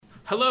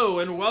Hello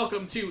and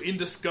welcome to In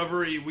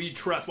Discovery We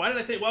Trust. Why did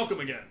I say welcome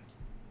again?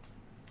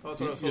 Oh, that's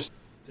what I was supposed to.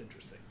 It's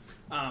interesting.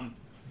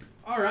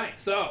 Alright,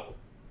 so,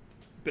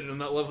 been in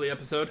that lovely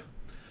episode.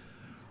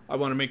 I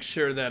want to make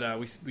sure that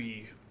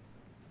we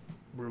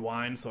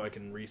rewind so I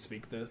can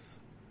re-speak this.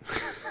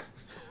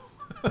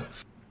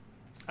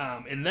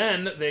 And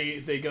then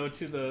they go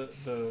to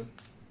the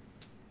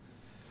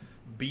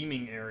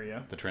beaming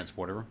area. The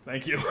transporter room?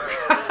 Thank you.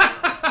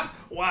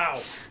 Wow.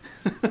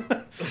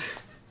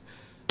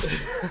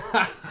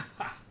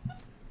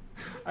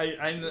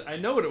 I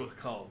know what it was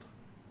called.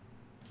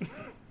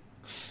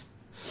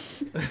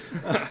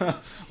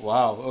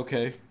 Wow,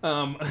 okay.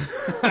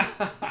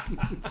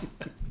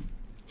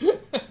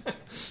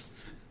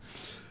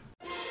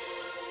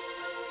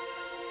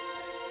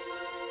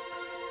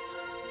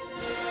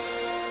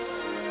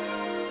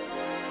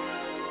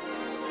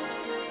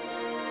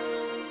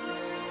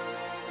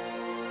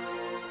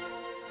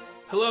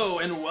 Hello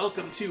and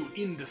welcome to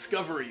In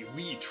Discovery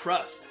We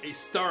Trust, a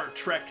Star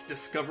Trek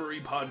Discovery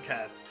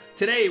podcast.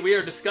 Today we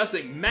are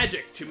discussing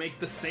magic to make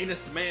the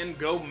sanest man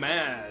go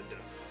mad.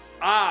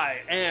 I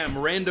am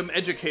Random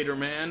Educator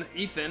Man,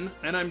 Ethan,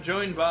 and I'm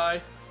joined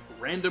by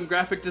Random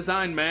Graphic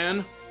Design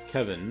Man,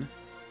 Kevin,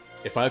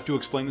 if I have to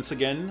explain this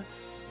again,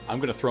 I'm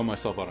going to throw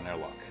myself out an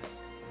airlock.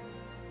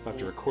 If I have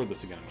to record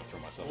this again, I'm going to throw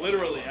myself out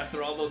literally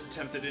after all those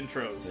attempted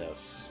intros.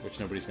 Yes, which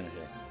nobody's going to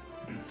hear.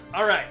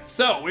 Alright,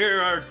 so we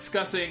are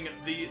discussing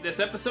this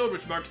episode,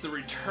 which marks the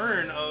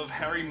return of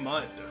Harry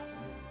Mudd.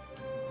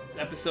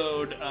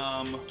 Episode,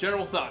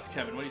 general thoughts,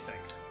 Kevin, what do you think?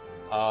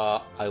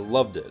 I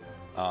loved it.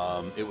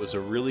 It was a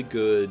really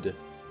good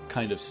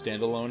kind of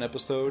standalone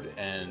episode,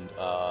 and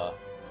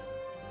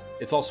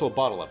it's also a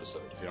bottle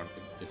episode. If you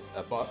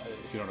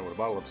don't know what a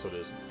bottle episode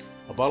is,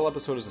 a bottle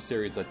episode is a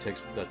series that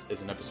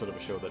is an episode of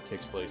a show that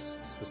takes place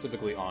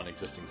specifically on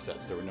existing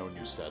sets. There were no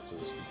new sets; it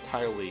was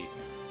entirely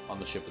on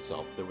the ship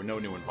itself. There were no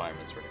new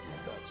environments or anything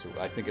like that. So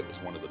I think it was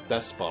one of the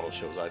best bottle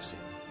shows I've seen.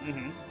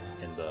 Mm-hmm.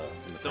 In the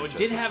so it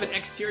did have an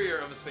exterior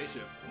of a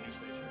spaceship, a new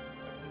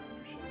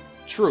spaceship.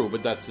 True,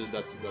 but that's a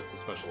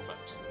special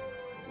effect.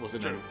 It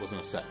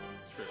wasn't a set.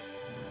 True.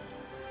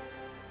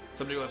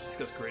 Somebody will have to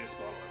discuss greatest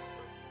bottle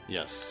episodes.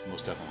 Yes,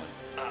 most definitely.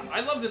 I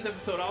love this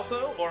episode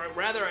also, or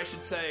rather, I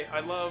should say, I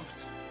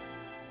loved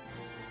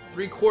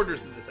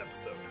 3/4 of this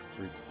episode.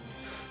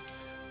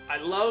 I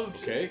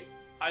loved. Okay.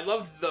 I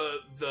loved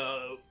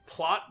the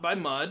plot by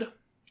Mudd.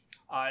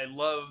 I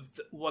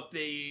loved what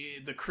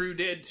the crew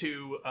did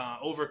to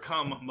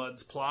overcome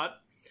Mudd's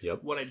plot. Yep.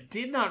 What I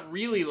did not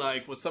really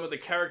like was some of the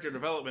character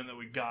development that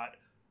we got,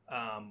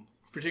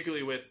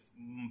 particularly with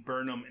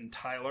Burnham and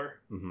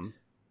Tyler. Mm-hmm.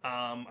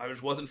 I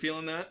just wasn't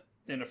feeling that.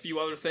 And a few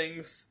other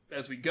things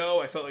as we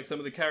go. I felt like some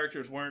of the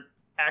characters weren't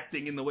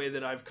acting in the way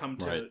that I've come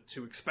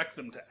to expect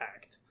them to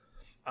act.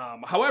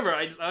 However,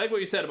 I like what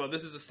you said about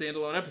this is a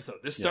standalone episode.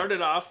 This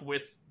started off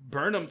with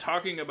Burnham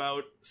talking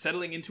about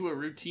settling into a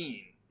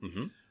routine.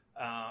 Mm-hmm.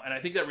 And I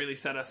think that really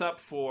set us up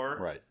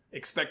for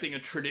expecting a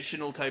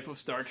traditional type of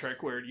Star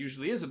Trek where it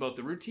usually is about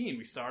the routine.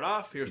 We start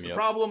off, here's the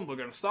problem, we're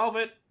going to solve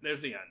it,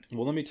 there's the end.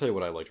 Well, let me tell you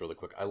what I liked really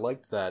quick. I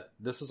liked that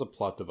this is a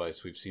plot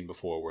device we've seen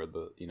before where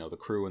the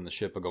crew and the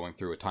ship are going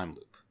through a time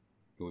loop.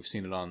 We've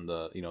seen it on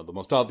the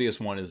most obvious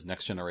one is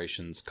Next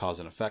Generation's Cause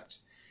and Effect.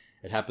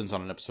 It happens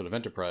on an episode of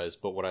Enterprise,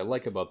 but what I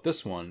like about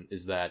this one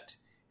is that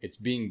it's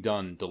being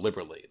done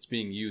deliberately. It's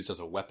being used as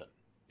a weapon.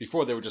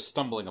 Before, they were just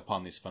stumbling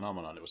upon these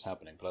phenomena, it was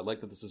happening. But I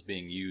like that this is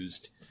being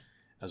used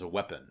as a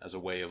weapon, as a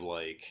way of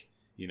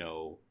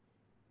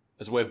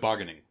as a way of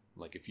bargaining,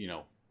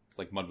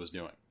 like Mudd was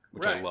doing,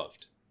 which I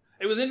loved.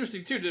 It was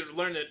interesting, too, to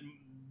learn that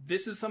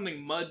this is something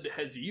Mudd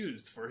has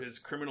used for his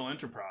criminal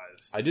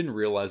enterprise. I didn't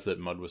realize that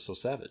Mudd was so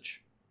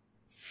savage.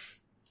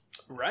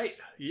 Right.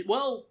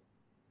 Well,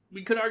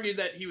 we could argue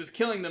that he was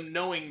killing them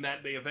knowing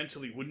that they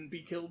eventually wouldn't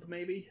be killed,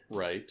 maybe.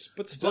 Right.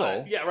 But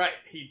still. Yeah, right.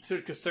 He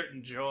took a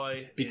certain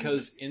joy.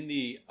 Because in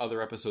the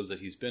other episodes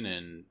that he's been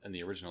in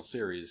the original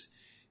series,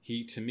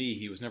 to me,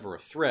 he was never a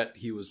threat.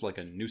 He was like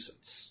a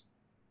nuisance.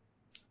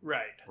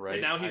 Right.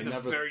 And now he's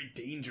very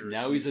dangerous.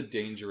 Now he's a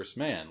dangerous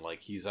man.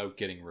 Like, he's out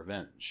getting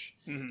revenge.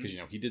 Because,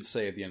 he did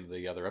say at the end of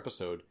the other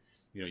episode,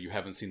 you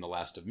haven't seen the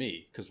last of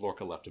me, because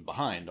Lorca left him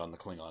behind on the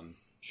Klingon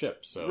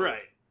ship. So.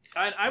 Right.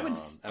 I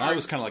was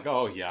kind of like,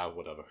 oh, yeah,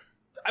 whatever.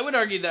 I would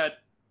argue that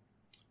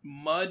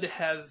Mudd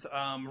has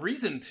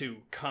reason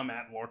to come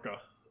at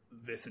Lorca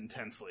this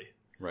intensely.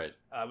 Right.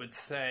 I would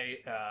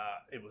say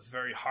it was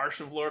very harsh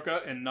of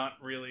Lorca and not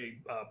really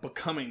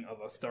becoming of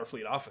a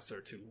Starfleet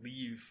officer to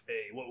leave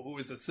who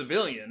is a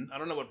civilian. I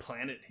don't know what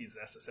planet he's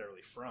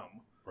necessarily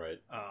from.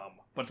 Right.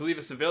 But to leave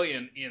a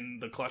civilian in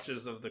the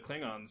clutches of the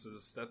Klingons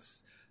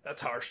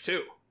that's harsh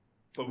too.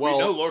 But we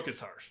know Lorca's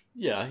harsh.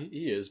 Yeah,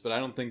 he is, but I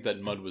don't think that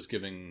Mudd was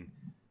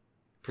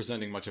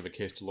presenting much of a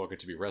case to Lorca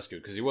to be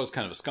rescued, because he was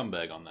kind of a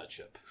scumbag on that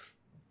ship.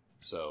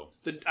 So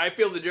I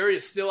feel the jury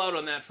is still out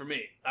on that for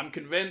me. I'm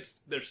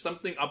convinced there's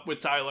something up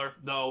with Tyler,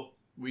 though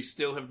we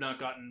still have not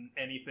gotten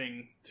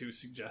anything to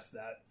suggest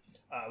that.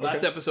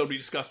 Last episode we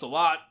discussed a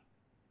lot.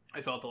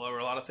 I felt there were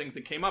a lot of things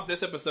that came up.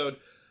 This episode,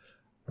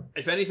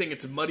 if anything,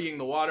 it's muddying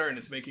the water, and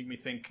it's making me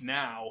think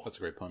now. That's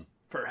a great pun.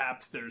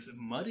 Perhaps there's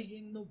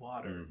muddying the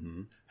water.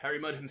 Mm-hmm. Harry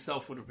Mudd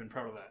himself would have been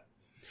proud of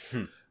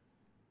that.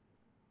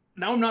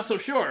 Now I'm not so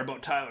sure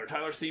about Tyler.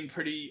 Tyler seemed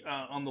pretty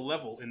on the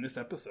level in this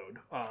episode.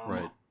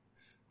 Right.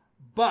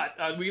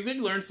 But we did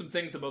learn some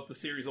things about the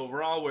series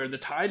overall, where the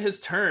tide has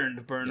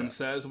turned, Burnham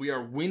says. We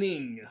are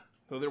winning.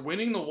 So they're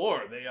winning the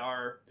war.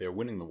 They're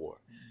winning the war.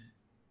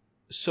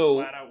 So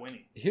flat out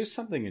winning. Here's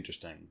something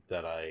interesting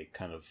that I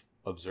kind of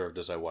observed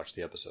as I watched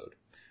the episode.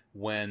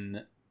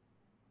 When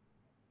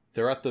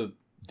they're at the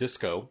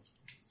disco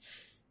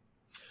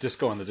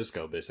on the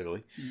disco,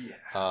 basically.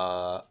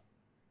 Yeah.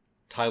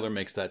 Tyler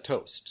makes that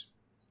toast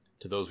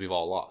to those we've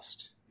all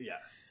lost.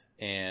 Yes.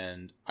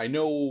 And I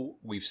know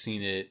we've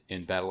seen it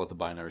in Battle at the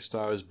Binary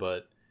Stars,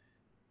 but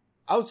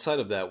outside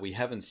of that, we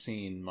haven't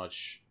seen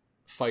much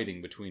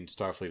fighting between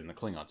Starfleet and the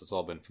Klingons. It's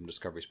all been from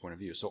Discovery's point of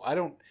view. So I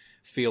don't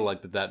feel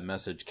like that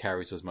message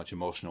carries as much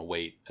emotional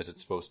weight as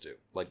it's supposed to.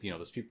 Like,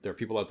 there are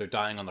people out there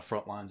dying on the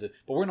front lines,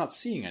 but we're not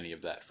seeing any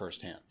of that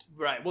firsthand.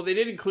 Right. Well, they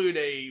did include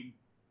a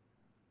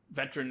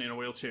veteran in a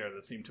wheelchair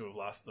that seemed to have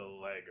lost the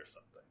leg or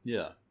something.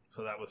 Yeah.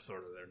 So that was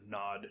sort of their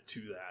nod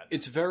to that.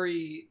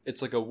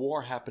 It's like a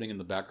war happening in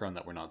the background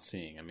that we're not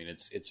seeing. I mean,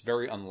 it's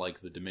very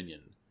unlike the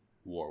Dominion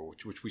War,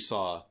 which we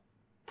saw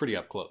pretty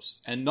up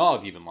close. And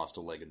Nog even lost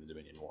a leg in the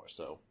Dominion War,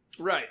 so...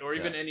 Right, or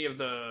even any of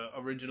the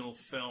original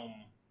film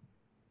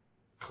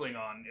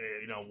Klingon,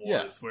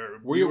 wars, where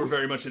we were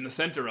very much in the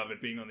center of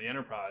it, being on the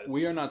Enterprise.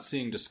 We are not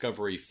seeing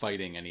Discovery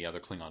fighting any other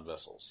Klingon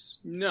vessels.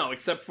 No,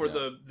 except for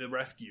the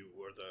rescue,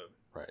 or the...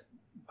 Right.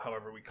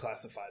 However we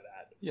classify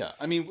that. Yeah,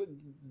 I mean,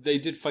 they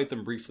did fight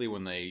them briefly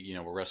when they,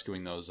 were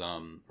rescuing those,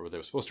 or they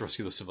were supposed to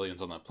rescue the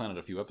civilians on that planet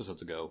a few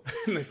episodes ago.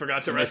 They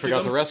forgot to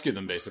rescue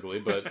them, basically.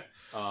 But,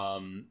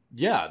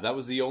 that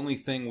was the only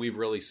thing we've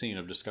really seen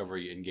of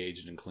Discovery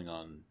engaging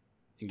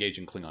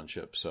Klingon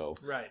ships. So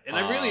right, and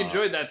I really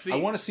enjoyed that scene. I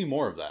want to see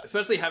more of that,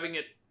 especially having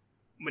it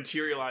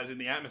materialize in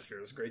the atmosphere.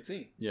 It was a great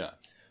scene. Yeah.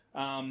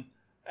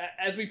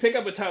 As we pick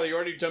up with Tyler, you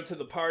already jumped to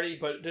the party,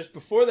 but just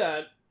before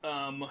that.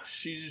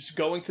 She's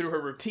going through her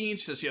routine.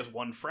 She says she has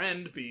one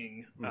friend,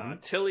 being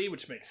Tilly,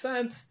 which makes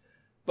sense.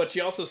 But she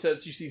also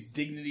says she sees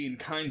dignity and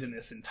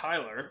kindness in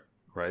Tyler.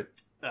 Right.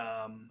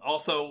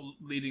 Also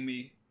leading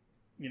me,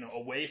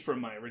 away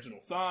from my original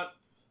thought.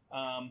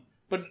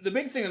 But the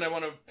big thing that I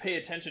want to pay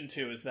attention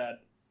to is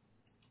that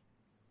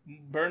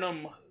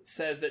Burnham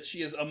says that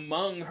she is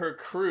among her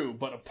crew,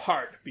 but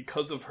apart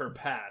because of her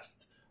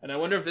past. And I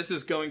wonder if this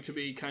is going to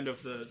be kind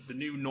of the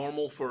new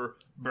normal for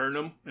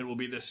Burnham. It will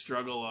be this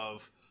struggle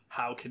of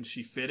how can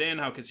she fit in?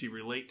 How can she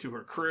relate to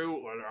her crew?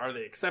 Or are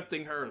they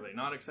accepting her? Are they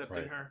not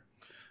accepting her?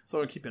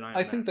 So I'll keep an eye on that.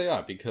 I think they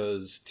are,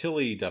 because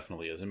Tilly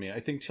definitely is. I mean,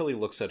 I think Tilly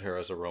looks at her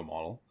as a role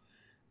model,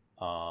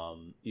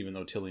 even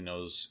though Tilly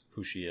knows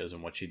who she is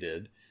and what she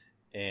did.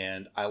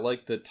 And I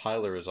like that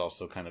Tyler is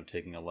also kind of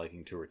taking a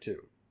liking to her,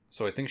 too.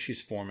 So I think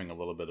she's forming a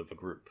little bit of a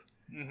group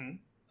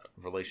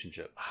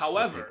relationship.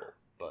 However...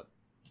 But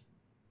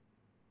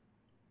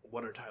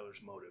what are Tyler's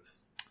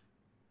motives?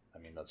 I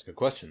mean, that's a good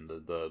question.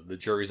 The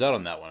jury's out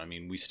on that one. I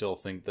mean, we still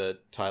think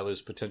that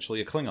Tyler's potentially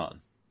a Klingon.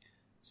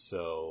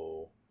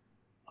 So,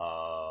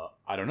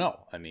 I don't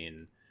know. I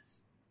mean,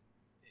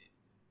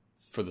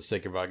 for the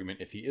sake of argument,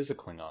 if he is a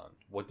Klingon,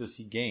 what does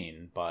he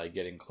gain by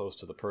getting close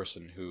to the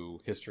person who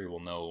history will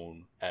know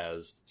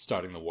as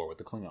starting the war with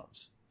the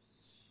Klingons?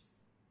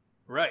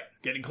 Right.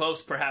 Getting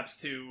close, perhaps,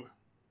 to...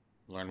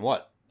 Learn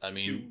what? I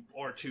mean...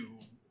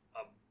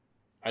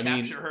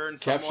 Capture her in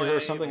some way? Capture her or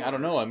something? I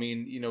don't know. I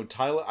mean,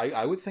 Tyler...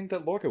 I would think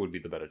that Lorca would be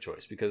the better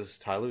choice, because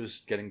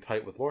Tyler's getting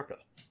tight with Lorca.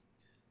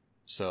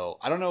 So,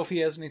 I don't know if he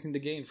has anything to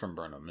gain from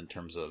Burnham in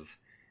terms of,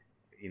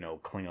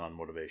 Klingon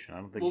motivation. I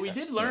don't think... Well, we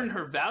did learn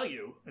her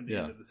value at the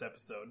end of this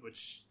episode,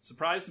 which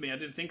surprised me. I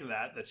didn't think of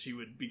that she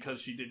would...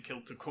 Because she did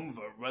kill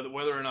T'Kumva,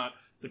 whether or not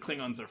the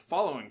Klingons are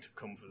following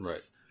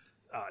T'Kumva's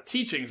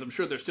teachings, I'm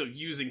sure they're still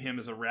using him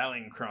as a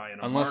rallying cry and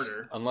a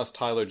martyr. Unless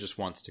Tyler just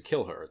wants to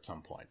kill her at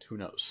some point. Who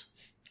knows?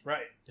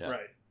 Right,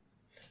 right.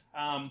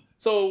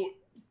 So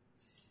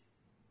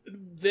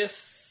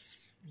this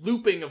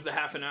looping of the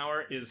half an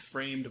hour is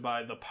framed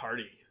by the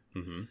party,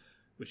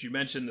 which you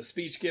mentioned, the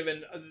speech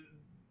given.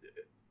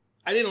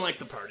 I didn't like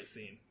the party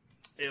scene.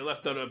 It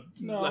left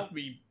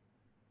me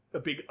a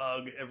big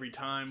ugh every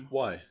time.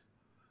 Why?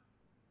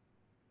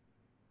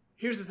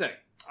 Here's the thing.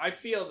 I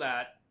feel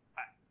that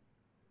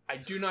I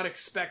do not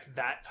expect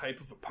that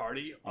type of a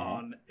party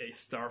on a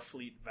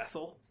Starfleet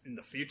vessel in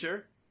the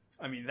future.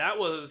 I mean, that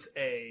was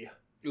It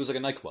was like a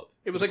nightclub.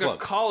 It was like a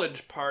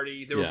college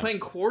party. They were playing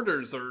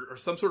quarters or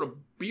some sort of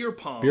beer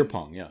pong. Beer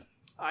pong, yeah.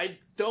 I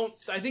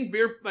think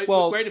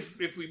right,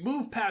 if we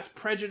move past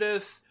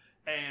prejudice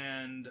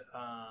and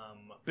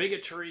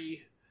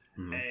bigotry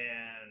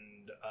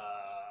and,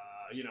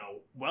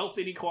 wealth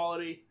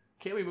inequality,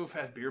 can't we move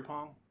past beer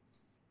pong?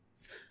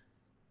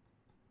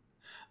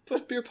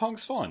 But beer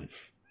pong's fun.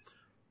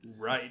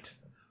 Right.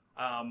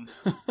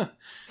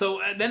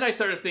 So then I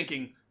started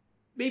thinking...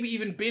 Maybe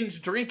even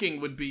binge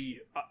drinking would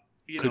be,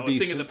 Could be a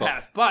thing in the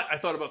past. But I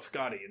thought about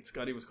Scotty, and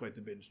Scotty was quite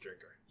the binge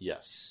drinker.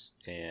 Yes,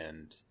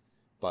 and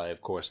by,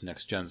 of course,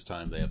 Next Gen's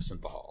time, they have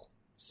synthahol.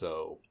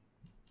 So,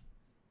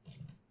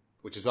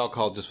 which is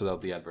alcohol just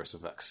without the adverse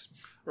effects.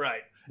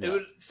 Right. Yeah. It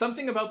was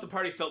something about the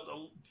party felt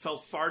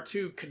far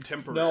too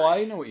contemporary. No,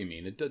 I know what you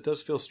mean. It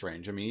does feel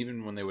strange. I mean,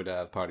 even when they would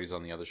have parties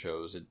on the other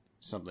shows,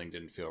 something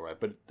didn't feel right.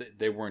 But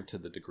they weren't to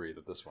the degree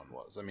that this one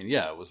was. I mean,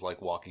 yeah, it was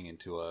like walking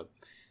into it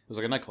was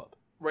like a nightclub.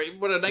 Right,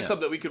 what a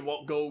nightclub that we could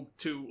go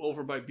to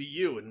over by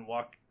BU and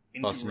walk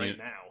into Boston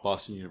now.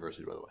 Boston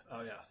University, by the way.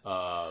 Oh, yes.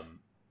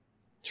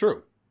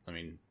 True. I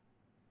mean,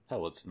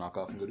 hell, let's knock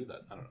off and go do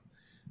that. I don't know.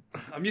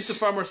 I'm used to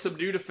far more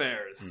subdued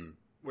affairs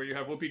where you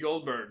have Whoopi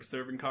Goldberg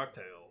serving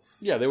cocktails.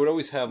 Yeah, they would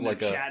always have and like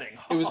chatting.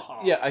 It was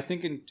I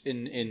think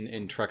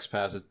in Trek's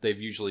past they've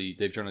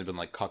generally been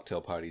like cocktail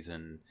parties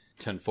in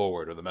 10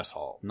 Forward or the mess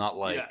hall, not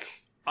like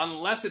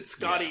unless it's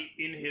Scotty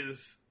in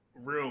his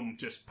room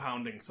just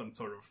pounding some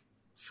sort of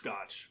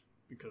scotch,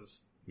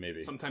 because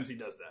maybe sometimes he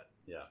does that.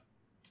 Yeah,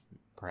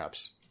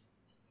 perhaps.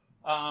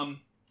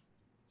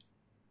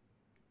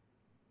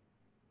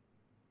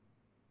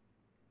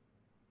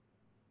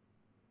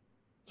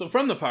 So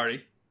from the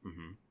party,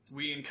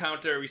 we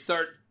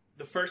start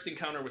the first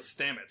encounter with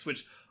Stamets,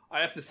 which I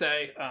have to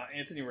say,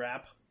 Anthony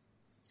Rapp,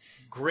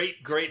 great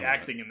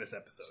acting in this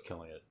episode. He's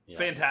killing it. Yeah.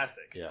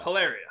 Fantastic. Yeah.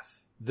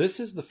 Hilarious. This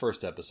is the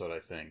first episode, I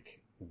think,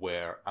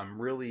 where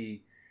I'm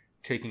really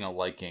taking a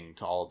liking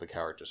to all of the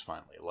characters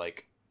finally.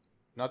 Like,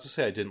 not to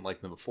say I didn't like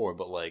them before,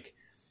 but like,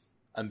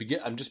 I'm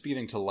just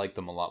beginning to like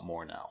them a lot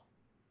more now.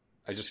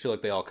 I just feel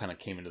like they all kind of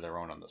came into their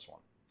own on this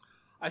one.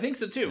 I think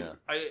so too. Yeah.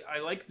 I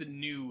like the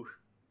new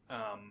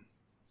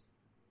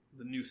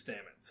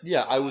Stamets.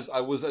 Yeah, I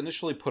was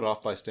initially put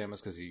off by Stamets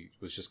because he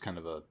was just kind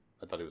of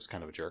I thought he was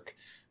kind of a jerk,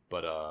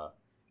 but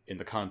in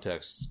the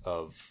context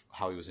of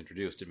how he was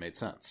introduced, it made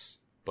sense.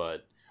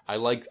 But I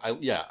like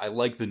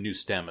the new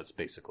Stamets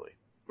basically.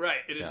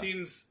 Right, and it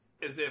seems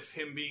as if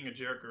him being a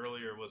jerk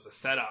earlier was a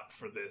setup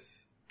for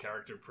this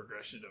character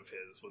progression of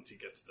his once he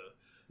gets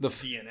the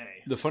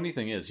DNA. The funny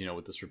thing is,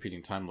 with this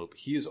repeating time loop,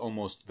 he is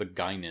almost the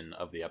Guinan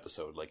of the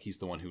episode. Like, he's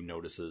the one who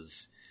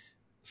notices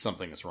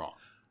something is wrong.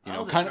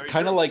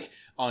 Kind of like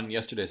on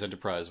yesterday's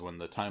Enterprise when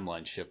the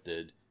timeline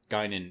shifted,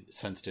 Guinan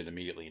sensed it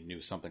immediately and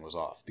knew something was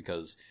off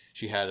because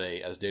she had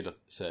as Data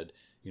said,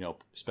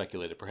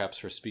 speculated, perhaps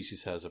her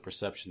species has a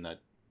perception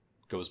that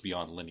goes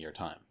beyond linear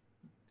time.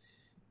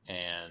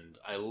 And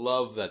I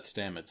love that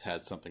Stamets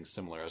had something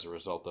similar as a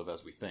result of,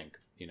 as we think,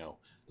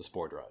 the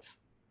spore drive.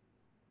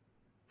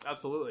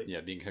 Absolutely. Yeah,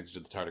 being connected to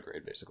the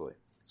tardigrade, basically.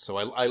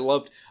 So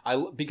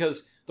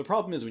because the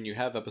problem is when you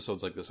have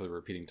episodes like this with a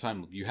repeating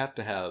time loop, you have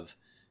to have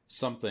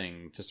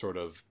something to sort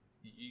of,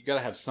 you got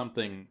to have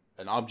something,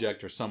 an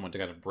object or someone to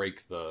kind of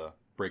break the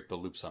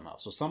loop somehow.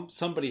 So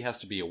somebody has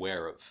to be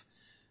aware of,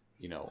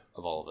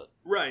 of all of it.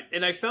 Right,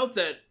 and I felt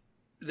that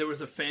there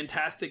was a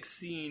fantastic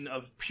scene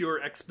of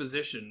pure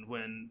exposition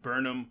when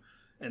Burnham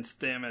and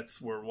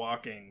Stamets were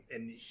walking,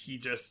 and he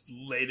just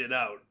laid it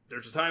out.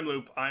 There's a time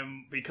loop.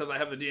 Because I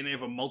have the DNA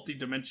of a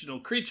multi-dimensional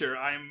creature,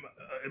 I'm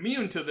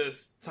immune to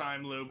this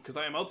time loop because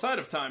I am outside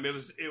of time. It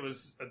was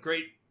a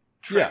great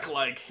trick. Yeah.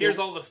 Like, here's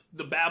all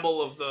the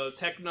babble of the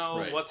techno,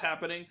 right. What's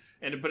happening,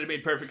 but it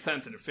made perfect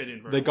sense and it fit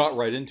in. They got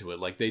right into it.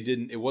 Like, they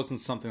didn't. It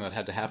wasn't something that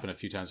had to happen a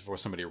few times before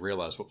somebody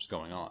realized what was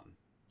going on.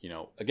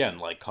 Again,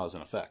 like cause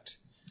and effect.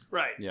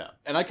 Right. Yeah.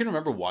 And I can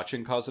remember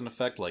watching Cause and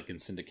Effect, like, in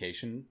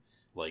syndication,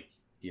 like,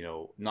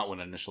 not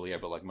when initially,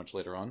 but, like, much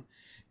later on.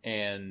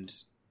 And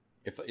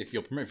if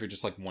you'll permit, for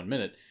just, like, 1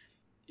 minute,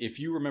 if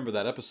you remember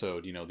that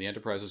episode, the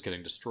Enterprise was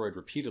getting destroyed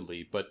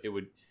repeatedly, but they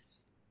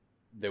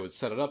would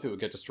set it up, it would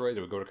get destroyed,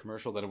 it would go to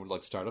commercial, then it would,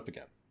 like, start up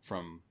again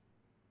from,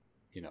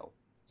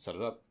 set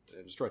it up,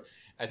 destroyed.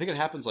 I think it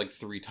happens, like,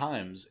 3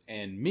 times,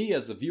 and me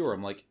as the viewer,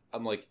 I'm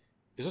like,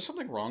 is there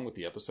something wrong with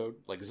the episode?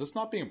 Like, is this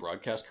not being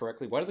broadcast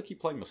correctly? Why do they keep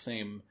playing the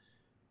same,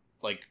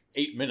 like,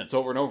 8 minutes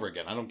over and over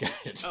again? I don't get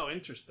it. Oh,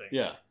 interesting.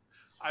 Yeah.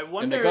 I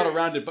wonder. And they got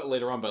around it, but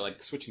later on by,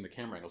 like, switching the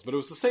camera angles. But it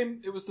was the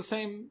same. It was the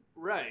same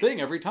thing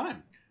every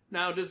time.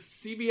 Now, does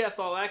CBS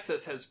All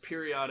Access has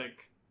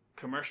periodic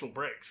commercial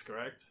breaks?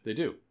 Correct. They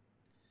do.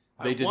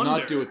 They did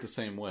not do it the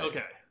same way.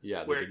 Okay.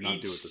 Yeah, they did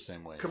not do it the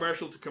same way.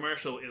 Commercial to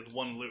commercial is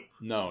one loop.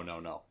 No.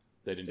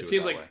 They didn't do it that way. It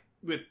seemed like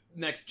with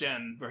Next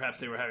Gen, perhaps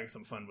they were having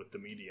some fun with the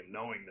medium,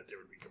 knowing that there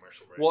would be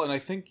commercial breaks. Well, and I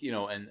think,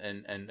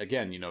 and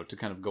again, to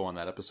kind of go on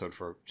that episode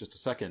for just a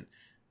second,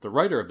 the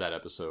writer of that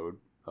episode,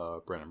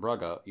 Brandon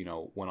Braga,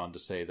 went on to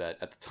say that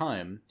at the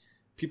time,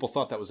 people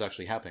thought that was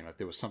actually happening, like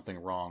there was something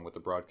wrong with the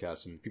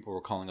broadcast, and people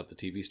were calling up the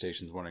TV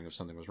stations wondering if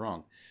something was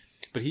wrong.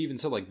 But he even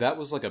said, like, that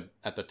was like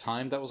at the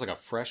time, that was like a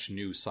fresh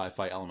new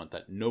sci-fi element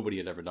that nobody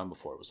had ever done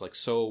before. It was like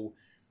so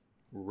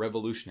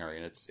revolutionary,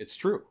 and it's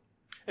true.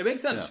 It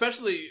makes sense,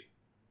 especially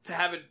to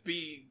have it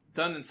be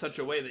done in such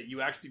a way that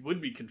you actually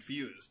would be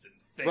confused and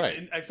think. Right.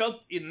 And I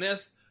felt in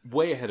this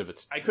way ahead of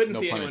its time. I couldn't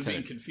see anyone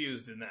being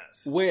confused in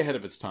this. Way ahead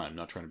of its time.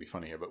 Not trying to be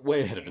funny here, but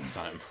way ahead of its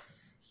time.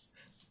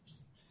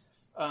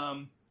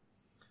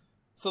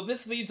 So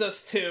this leads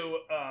us to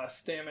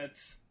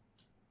Stamets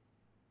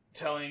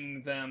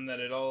telling them that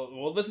it all...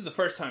 Well, this is the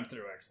first time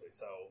through, actually,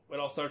 so it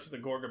all starts with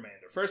a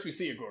Gorgamander. First, we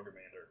see a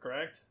Gorgamander,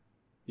 correct?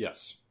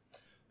 Yes.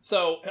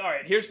 So, all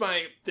right, here's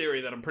my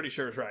theory that I'm pretty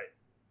sure is right.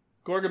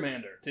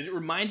 Gorgamander. Did it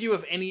remind you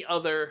of any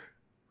other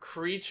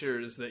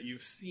creatures that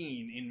you've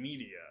seen in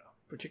media?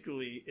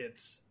 Particularly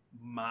its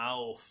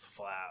mouth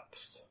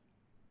flaps.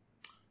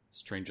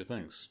 Stranger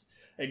Things.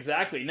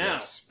 Exactly. Now,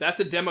 Yes. that's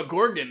a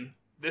Demogorgon.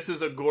 This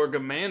is a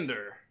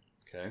Gorgamander.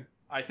 Okay.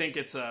 I think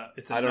it's a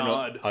I don't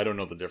nod. know. I don't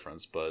know the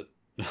difference, but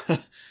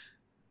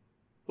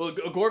Well,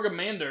 a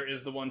Gorgamander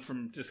is the one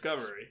from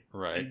Discovery.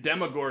 right. And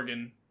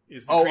Demogorgon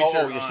is the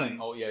creature you're on saying?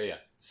 Oh, yeah.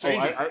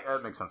 Stranger That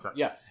Things. makes sense.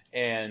 Yeah,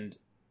 and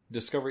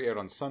Discovery aired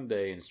on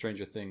Sunday, and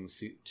Stranger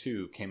Things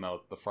 2 came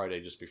out the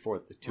Friday just before,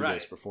 the 2 Right.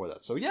 days before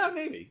that. So yeah,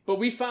 maybe. But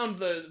we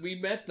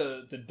met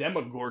the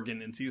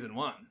Demogorgon in season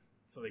 1,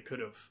 so they could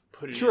have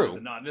put it True. in as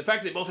a nod. And the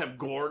fact they both have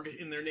Gorg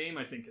in their name,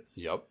 I think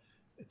Yep.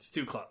 it's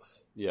too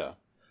close. Yeah.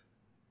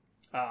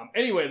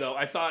 Anyway, though,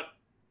 I thought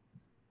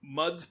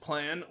Mudd's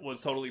plan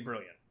was totally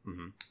brilliant.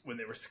 Mm-hmm. When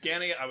they were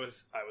scanning it, I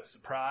was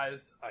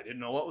surprised. I didn't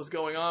know what was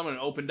going on when it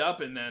opened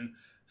up, and then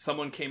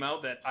someone came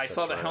out that I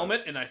saw the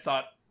helmet, and I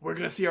thought, we're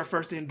going to see our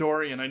first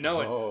Andorian. I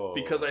know it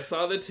because I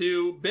saw the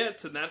 2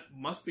 bits, and that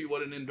must be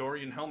what an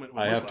Andorian helmet would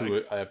look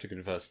like. I have to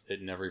confess,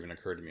 it never even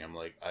occurred to me. I'm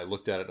like, I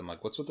looked at it, I'm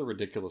like, what's with the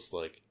ridiculous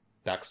like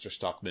Baxter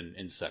Stockman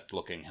insect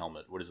looking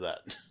helmet? What is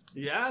that?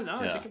 Yeah,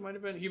 no, I think it might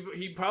have been.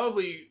 He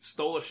probably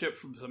stole a ship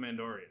from some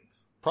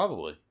Andorians.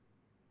 Probably.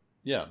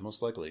 Yeah,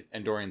 most likely.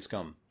 Andorian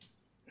scum.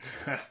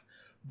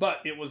 But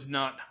it was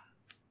not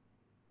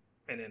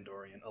an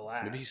Andorian,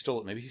 alas. Maybe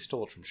he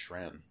stole it from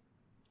Shran.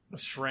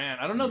 Shran.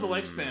 I don't know the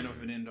lifespan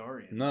of an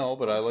Andorian. No,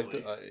 but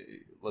Hopefully.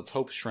 let's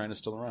hope Shran is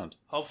still around.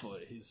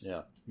 Hopefully. Yeah.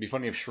 It'd be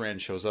funny if Shran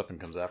shows up and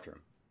comes after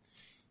him.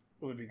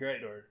 It would be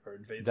great, or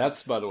invades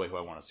That's, us. by the way, who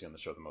I want to see on the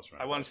show the most.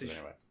 I want to see.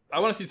 Anyway. I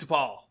want to see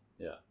T'Pol.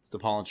 Yeah.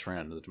 T'Pol and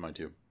Shran, those are my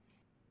 2.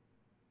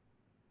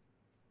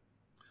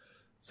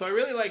 So I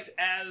really liked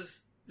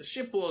as the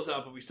ship blows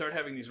up and we start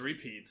having these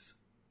repeats.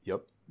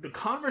 Yep. The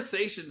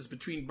conversations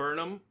between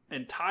Burnham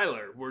and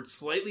Tyler were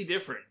slightly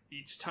different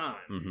each time.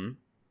 Mm-hmm.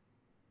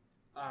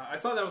 I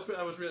thought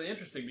that was really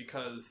interesting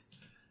because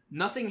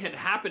nothing had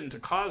happened to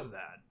cause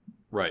that.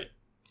 Right.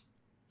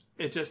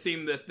 It just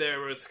seemed that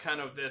there was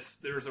kind of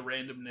there was a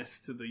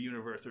randomness to the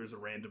universe, there was a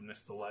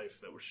randomness to life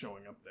that was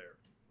showing up there.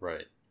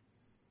 Right.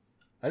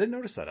 I didn't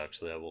notice that,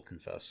 actually, I will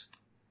confess.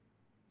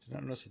 Did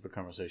not notice that the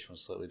conversation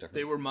was slightly different.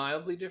 They were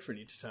mildly different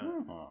each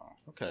time. Oh,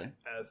 okay.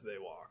 As they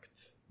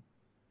walked.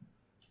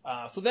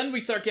 So then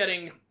we start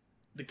getting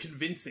the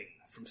convincing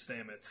from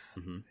Stamets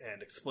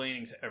and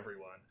explaining to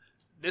everyone.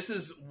 This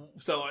is,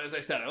 so as I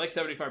said, I like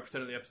 75%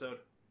 of the episode.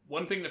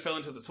 One thing that fell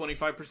into the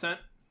 25%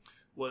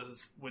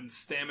 was when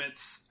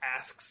Stamets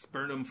asks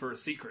Burnham for a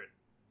secret.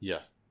 Yeah.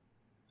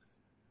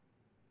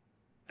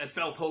 It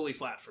fell totally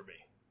flat for me.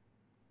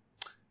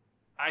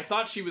 I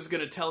thought she was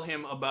going to tell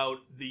him about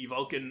the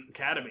Vulcan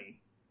Academy.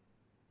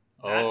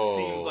 That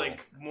seems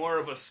like more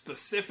of a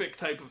specific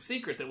type of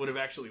secret that would have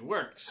actually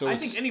worked. So I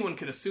think anyone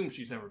can assume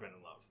she's never been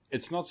in love.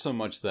 It's not so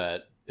much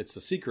that it's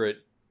a secret.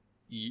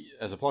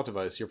 As a plot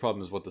device, your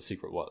problem is what the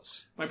secret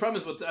was. My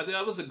problem is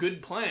that was a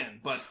good plan,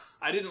 but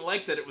I didn't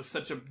like that it was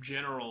such a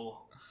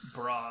general,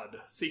 broad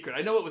secret.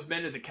 I know it was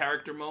meant as a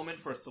character moment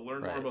for us to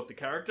learn more about the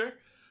character,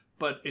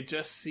 but it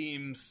just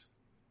seems...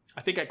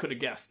 I think I could have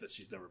guessed that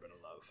she's never been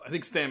in love. I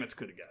think Stamets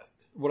could have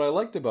guessed. What I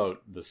liked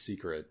about the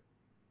secret,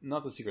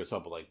 not the secret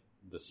itself, but like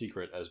the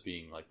secret as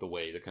being like the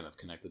way to kind of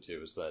connect the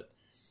two, is that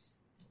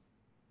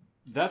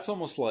that's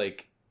almost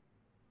like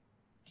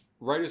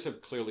writers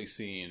have clearly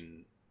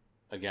seen,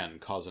 again,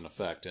 cause and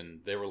effect,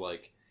 and they were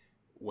like,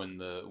 when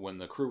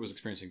the crew was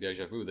experiencing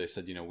deja vu, they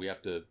said, we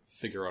have to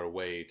figure out a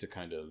way to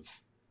kind of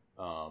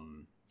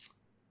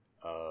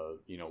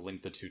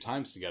link the 2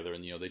 times together,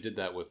 and they did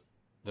that with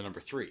the number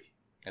 3.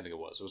 I think it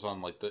was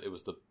on like it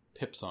was the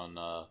pips on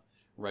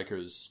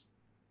Riker's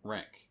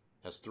rank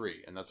as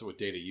 3, and that's what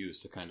Data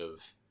used to kind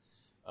of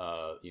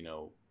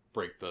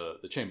break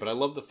the chain. But I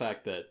love the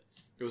fact that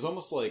it was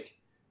almost like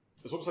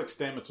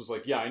Stamets was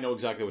like, yeah, I know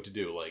exactly what to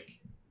do. Like,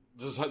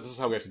 this is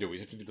how we have to do it. We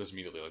have to do this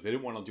immediately. Like, they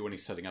didn't want to do any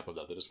setting up of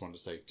that. They just wanted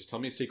to say, just tell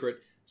me a secret,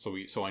 so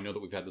I know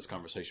that we've had this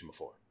conversation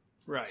before.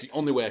 Right. It's the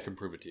only way I can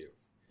prove it to you.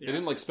 Yes. They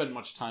didn't like spend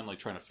much time like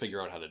trying to figure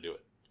out how to do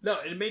it. No,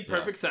 it made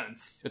perfect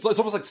sense. It's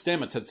almost like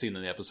Stamets had seen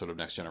in the episode of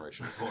Next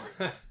Generation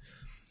before.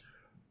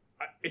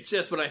 It's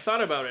just, when I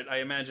thought about it, I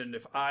imagined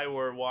if I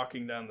were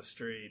walking down the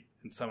street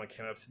and someone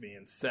came up to me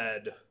and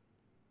said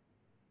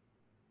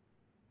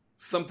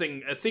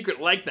a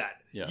secret like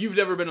that. Yeah. You've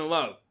never been in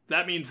love.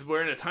 That means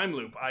we're in a time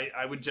loop.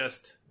 I would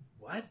just,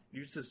 what?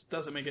 It just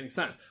doesn't make any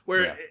sense.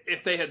 Where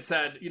if they had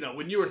said,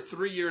 when you were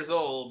 3 years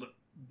old,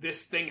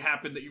 this thing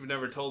happened that you've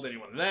never told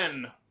anyone,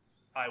 then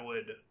I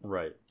would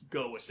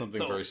go with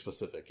something very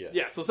specific. Yeah.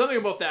 Yeah. So something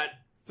about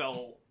that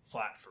fell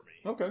flat for me.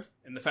 Okay.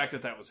 And the fact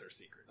that was her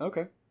secret.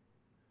 Okay.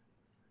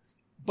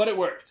 But it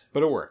worked.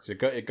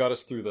 It got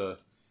us through the.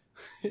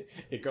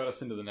 It got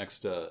us into the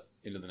next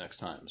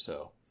time.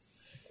 So.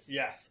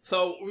 Yes.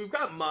 So we've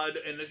got Mud,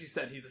 and as you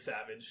said, he's a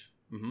savage.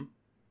 Mm-hmm.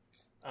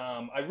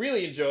 I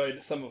really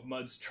enjoyed some of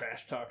Mud's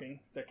trash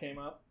talking that came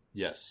up.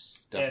 Yes,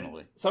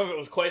 definitely. And some of it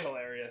was quite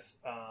hilarious.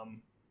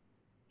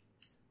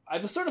 I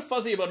was sort of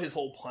fuzzy about his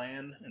whole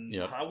plan and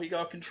how he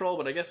got control,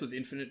 but I guess with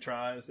infinite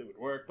tries it would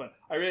work. But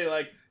I really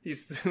liked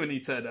when he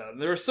said,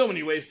 there are so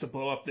many ways to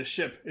blow up this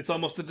ship. It's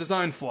almost a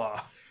design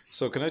flaw.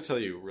 So can I tell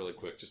you really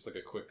quick, just like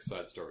a quick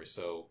side story?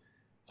 So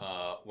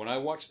when I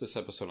watched this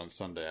episode on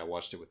Sunday, I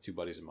watched it with two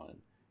buddies of mine.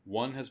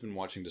 One has been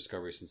watching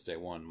Discovery since day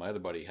one. My other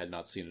buddy had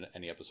not seen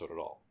any episode at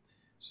all.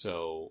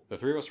 So the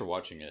three of us were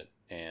watching it,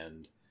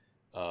 and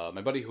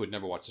my buddy who had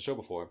never watched the show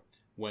before,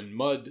 when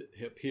Mud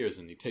appears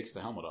and he takes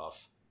the helmet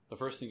off, the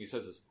first thing he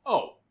says is,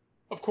 "Oh,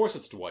 of course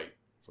it's Dwight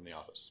from The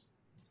Office."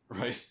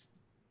 Right?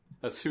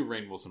 That's who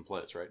Rainn Wilson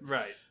plays, right?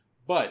 Right.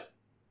 But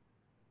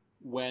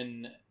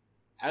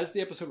as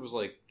the episode was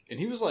like, and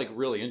he was like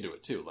really into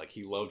it too, like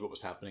he loved what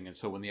was happening, and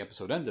so when the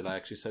episode ended, I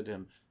actually said to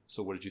him,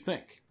 "So what did you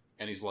think?"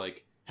 And he's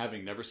like,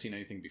 having never seen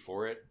anything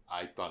before it,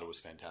 I thought it was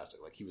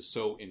fantastic. Like he was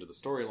so into the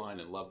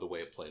storyline and loved the way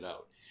it played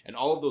out. And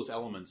all of those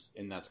elements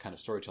in that kind of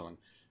storytelling,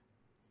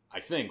 I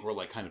think, were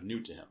like kind of new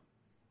to him.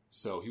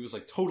 So he was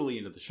like totally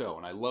into the show,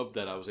 and I loved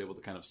that I was able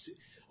to kind of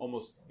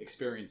almost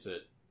experience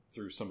it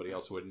through somebody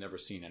else who had never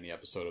seen any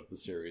episode of the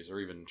series or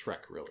even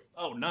Trek, really.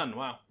 Oh, none.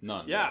 Wow.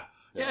 None. Yeah.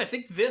 Yeah, I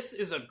think this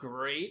is a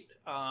great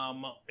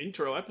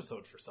intro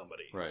episode for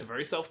somebody. Right. It's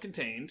very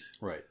self-contained.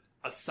 Right.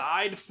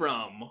 Aside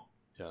from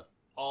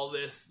all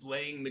this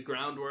laying the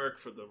groundwork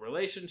for the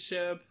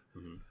relationship,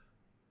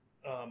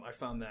 I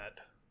found that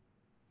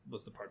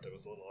was the part that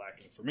was a little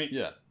lacking for me.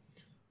 Yeah.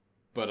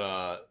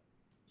 But,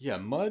 yeah,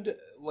 Mud,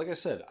 like I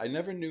said, I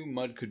never knew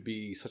Mud could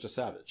be such a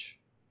savage.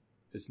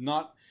 It's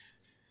not...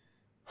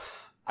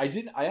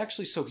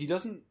 So he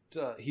doesn't,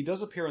 he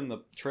does appear in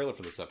the trailer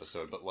for this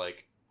episode, but,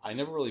 like, I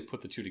never really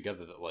put the two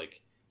together that,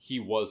 like, he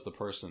was the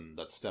person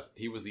that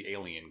he was the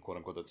alien, quote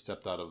unquote, that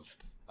stepped out of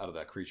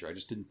that creature. I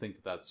just didn't think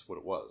that that's what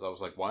it was. I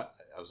was like,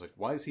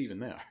 why is he even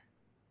there?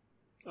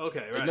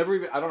 Okay, right.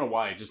 I don't know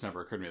why, it just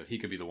never occurred to me that he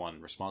could be the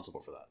one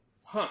responsible for that.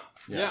 Huh.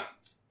 Yeah.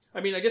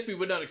 I mean, I guess we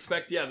would not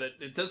expect, that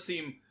it does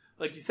seem,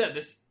 like you said,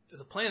 this is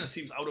a plan that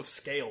seems out of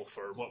scale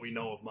for what we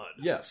know of Mud.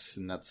 Yes,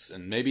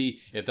 and maybe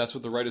if that's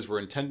what the writers were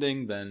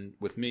intending, then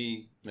with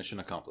me, mission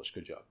accomplished.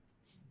 Good job.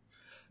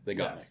 They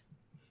got me.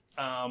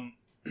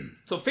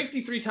 So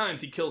 53 times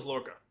he kills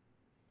Lorca.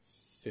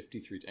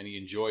 53, and he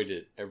enjoyed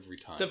it every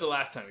time. Except for the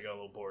last time he got a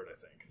little bored, I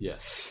think.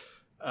 Yes.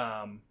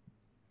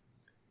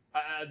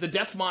 The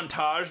death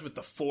montage with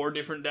the 4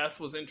 different deaths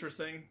was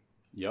interesting.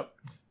 Yep.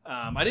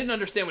 I didn't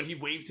understand when he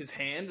waved his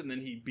hand and then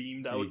he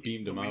beamed out. He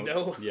beamed him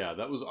window. out. Yeah,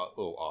 that was a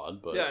little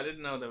odd, but I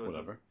didn't know that was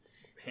whatever.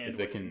 Hand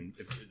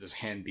if there's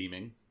hand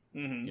beaming,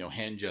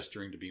 hand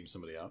gesturing to beam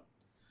somebody out.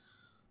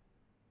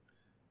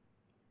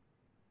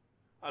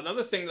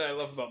 Another thing that I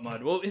love about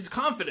Mud, well, his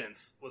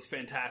confidence was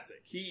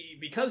fantastic.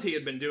 Because he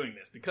had been doing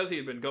this, because he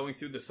had been going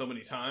through this so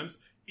many times,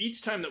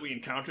 each time that we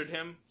encountered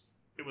him,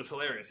 it was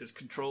hilarious. His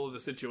control of the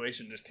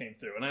situation just came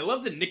through. And I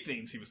love the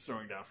nicknames he was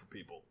throwing down for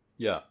people.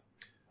 Yeah.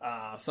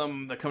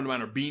 Some that come to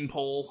mind are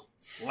Beanpole,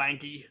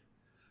 Lanky,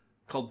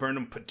 called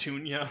Burnham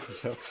Petunia.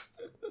 Yep.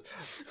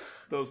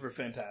 Those were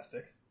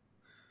fantastic.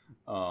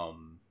 Yeah,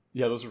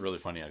 those were really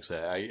funny, actually.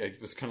 I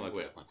was kind of like,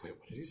 wait,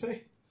 what did he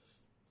say?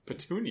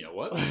 Petunia,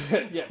 what?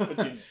 Yeah,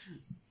 Petunia.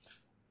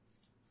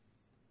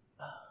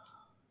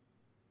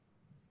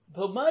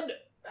 So Mud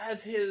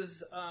has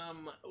his,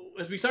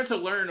 as we start to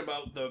learn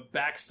about the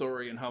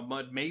backstory and how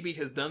Mud maybe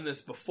has done this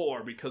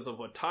before because of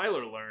what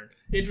Tyler learned,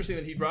 interesting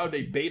that he robbed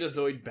a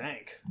Betazoid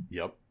bank.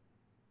 Yep.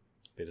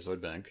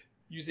 Betazoid bank.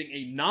 Using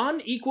a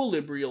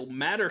non-equilibrial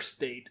matter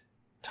state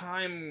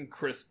time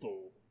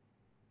crystal.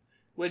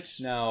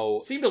 Which now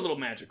seemed a little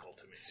magical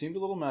to me. Seemed a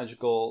little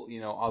magical.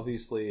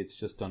 Obviously it's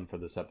just done for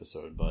this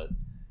episode, but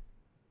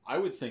I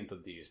would think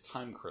that these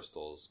time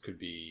crystals could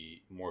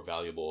be more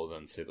valuable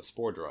than, say, the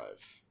spore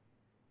drive.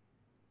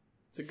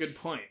 It's a good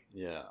point.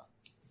 Yeah.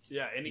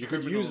 Yeah, you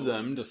could use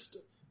them to...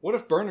 What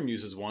if Burnham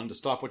uses one to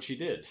stop what she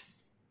did?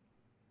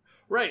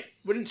 Right.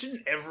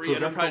 Shouldn't every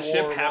Enterprise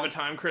ship have a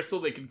time crystal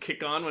they can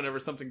kick on whenever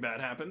something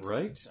bad happens?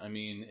 Right. I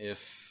mean,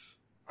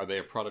 are they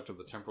a product of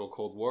the temporal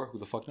Cold War? Who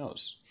the fuck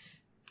knows?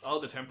 Oh,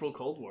 the temporal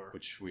Cold War.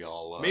 Which we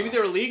all... Maybe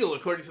they're illegal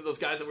according to those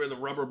guys that wear the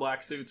rubber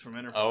black suits from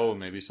Enterprise. Oh,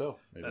 maybe so.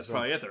 That's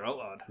probably it. They're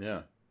outlawed.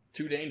 Yeah.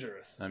 Too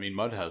dangerous. I mean,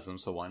 Mud has them,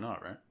 so why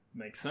not, right?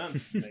 Makes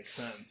sense. Makes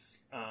sense.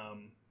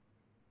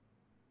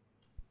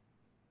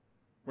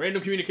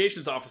 Random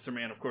Communications Officer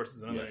Man, of course,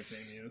 is another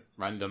nickname used.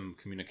 Random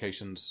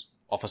Communications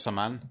Officer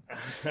Man.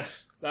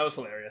 That was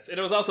hilarious. And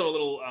it was also a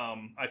little,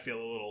 I feel,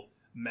 a little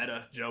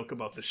meta joke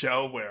about the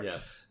show where...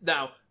 Yes.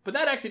 Now, but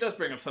that actually does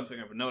bring up something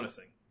I've been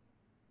noticing.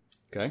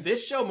 Okay.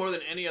 This show, more than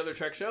any other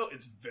Trek show,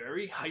 is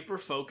very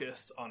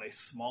hyper-focused on a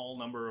small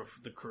number of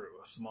the crew,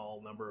 a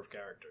small number of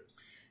characters.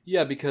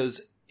 Yeah,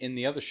 because in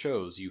the other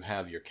shows, you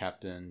have your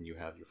captain, you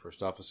have your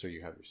first officer,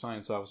 you have your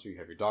science officer, you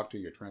have your doctor,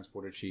 your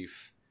transporter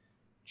chief,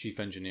 chief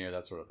engineer,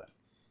 that sort of thing.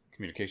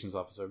 Communications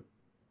officer.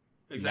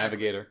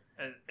 navigator.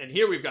 And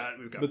here we've got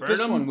But Burnham.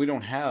 this one, we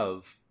don't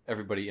have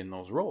everybody in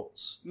those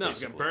roles. No,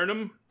 basically. we've got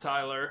Burnham,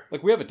 Tyler.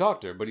 Like, we have a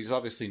doctor, but he's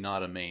obviously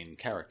not a main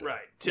character.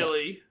 Right.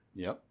 Tilly.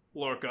 Yep.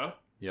 Lorca.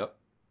 Yep.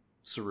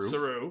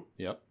 Saru.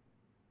 Yep.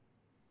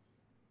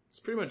 That's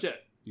pretty much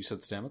it. You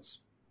said Stamets?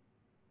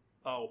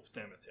 Oh,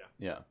 Stamets,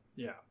 Yeah.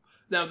 Yeah.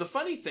 Now, the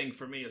funny thing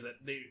for me is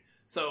that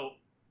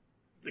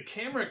the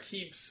camera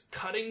keeps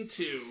cutting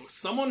to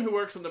someone who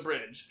works on the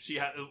bridge.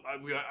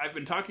 I've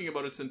been talking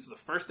about it since the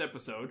first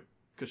episode,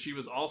 because she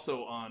was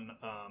also on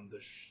the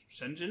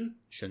Shenzhou.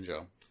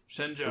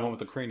 The one with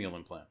the cranial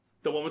implant.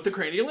 The one with the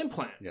cranial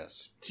implant.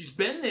 Yes. She's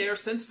been there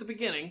since the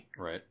beginning.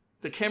 Right.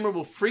 The camera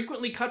will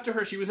frequently cut to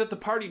her. She was at the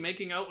party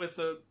making out with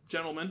a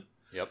gentleman.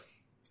 Yep.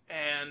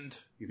 And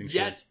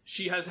yet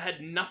she has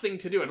had nothing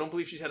to do. I don't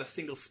believe she's had a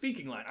single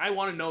speaking line. I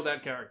want to know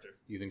that character.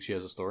 You think she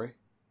has a story?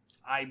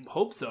 I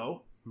hope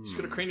so. She's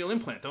got a cranial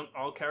implant. Don't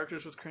all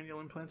characters with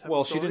cranial implants have a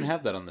Well, story? she didn't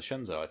have that on the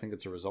Shenzhou. I think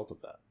it's a result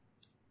of that.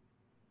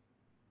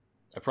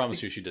 I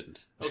promise you she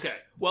didn't. Okay.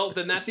 Well,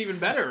 then that's even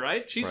better,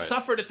 right? She Right.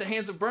 suffered at the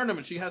hands of Burnham,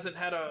 and she hasn't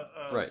had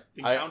a Right.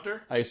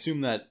 encounter. I assume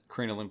that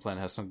cranial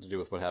implant has something to do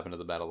with what happened at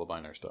the Battle of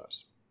Binary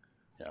Stars.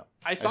 Yeah.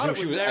 I thought it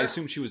was there. I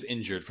assume she was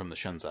injured from the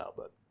Shenzhou,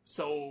 but...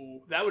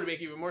 So that would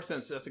make even more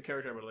sense. That's a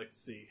character I would like to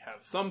see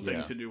have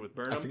something to do with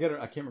Burnham. I forget her.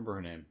 I can't remember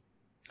her name.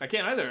 I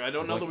can't either. I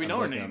don't know that we know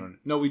her name.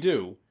 No, we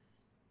do.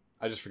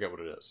 I just forget what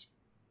it is.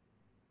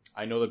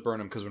 I know that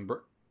Burnham, because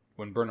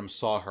when Burnham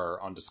saw her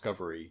on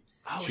Discovery,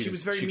 she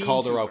was very mean she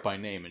called to her out by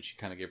name, and she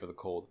kind of gave her the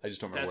cold. I just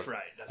don't remember. That's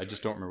right. I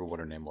just don't remember what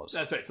her name was.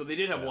 That's right. So they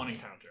did have one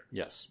encounter.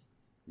 Yes.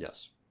 Yeah,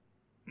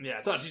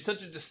 I thought she's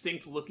such a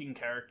distinct looking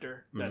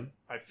character that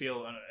I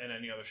feel in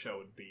any other show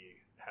would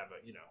have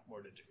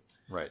more to do.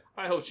 Right.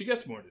 I hope she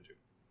gets more to do.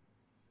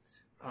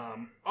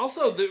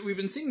 Also, we've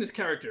been seeing this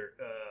character,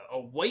 a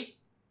white,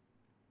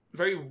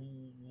 very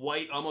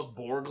white, almost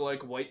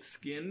Borg-like white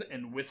skin,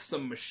 and with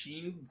some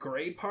machine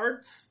gray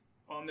parts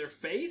on their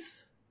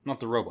face.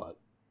 Not the robot.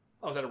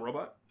 Oh, is that a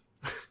robot?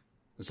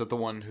 Is that the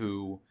one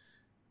who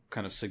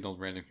kind of signaled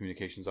Random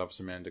Communications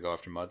Officer Man to go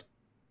after Mud,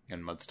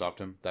 and Mud stopped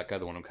him? That guy,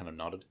 the one who kind of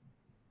nodded?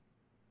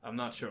 I'm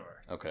not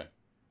sure. Okay.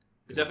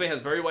 It definitely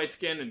has very white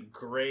skin and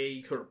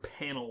gray sort of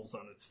panels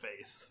on its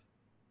face.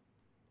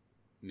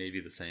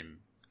 Maybe the same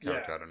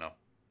character, I don't know.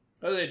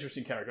 That's an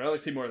interesting character. I'd like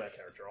to see more of that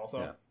character also.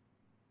 Yeah.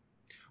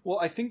 Well,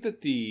 I think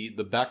that the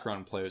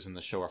background players in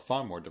the show are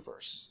far more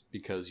diverse,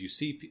 because you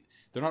see...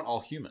 They're not all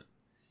human.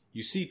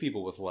 You see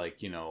people with,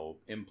 like,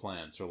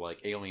 implants, or,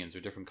 like, aliens, or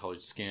different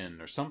colored skin,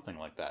 or something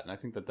like that. And I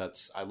think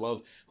that's... I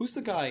love... Who's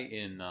the guy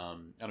in... I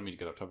don't mean to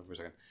get off topic for a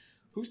second.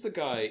 Who's the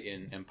guy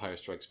in Empire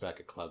Strikes Back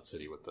at Cloud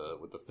City with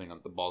the thing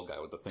on... The bald guy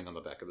with the thing on the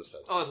back of his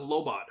head? Oh, it's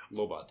Lobot.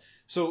 Lobot.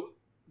 So,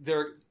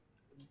 they're...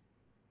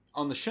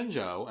 On the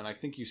Shenzhou, and I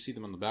think you see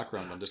them in the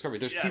background on Discovery,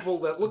 there's people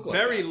that look like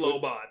very that.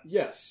 Lobot.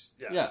 Yes.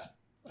 Yeah.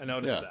 I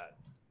noticed that.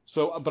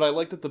 So, but I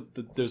like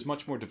that there's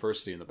much more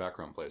diversity in the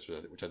background players,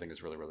 which I think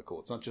is really, really cool.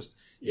 It's not just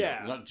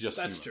not just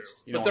that's humans.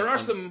 true. But there are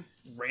some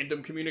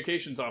random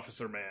communications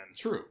officer man.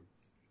 True,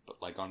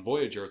 but like on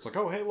Voyager, it's like,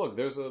 oh hey, look,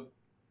 there's a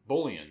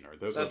Bolian, or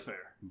there's that's fair.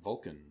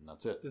 Vulcan.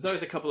 That's it. There's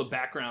always a couple of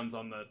backgrounds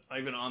on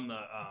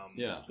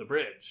the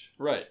bridge,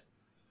 right?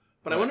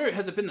 But I wonder,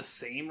 has it been the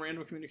same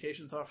random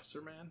communications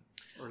officer man,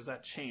 or has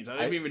that changed? I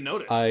didn't even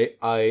notice.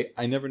 I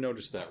never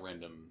noticed that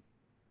random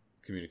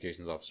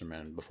communications officer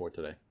man before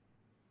today.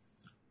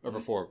 Or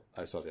before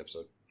I saw the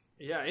episode.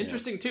 Yeah,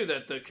 interesting too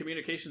that the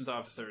communications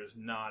officer is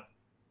not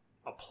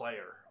a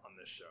player on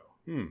this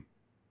show.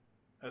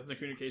 Hasn't the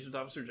communications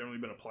officer generally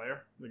been a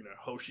player? Like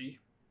Hoshi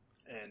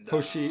and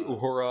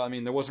Uhura. I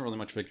mean, there wasn't really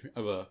much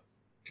of a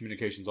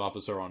communications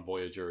officer on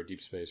Voyager or Deep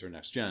Space or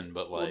Next Gen,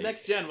 but like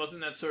Next Gen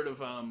wasn't that sort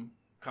of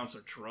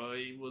Counselor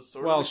Troy was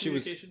sort of a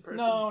communication person?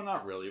 No,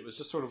 not really. It was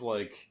just sort of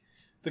like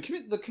the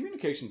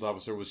communications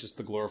officer was just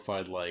the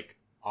glorified like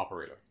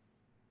operator.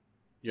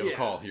 You have a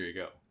call, here you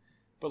go.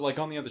 But, like,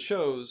 on the other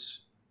shows,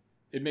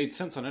 it made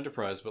sense on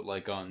Enterprise, but,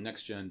 like, on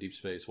Next Gen, Deep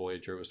Space,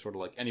 Voyager, it was sort of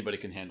like anybody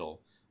can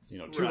handle,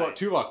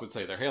 Tuvok would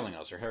say they're hailing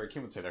us, or Harry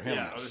Kim would say they're hailing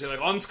us. Yeah, I would say, like,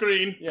 on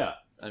screen. Yeah,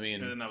 I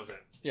mean... And then that was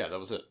it. Yeah, that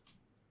was it.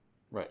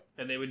 Right.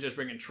 And they would just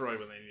bring in Troy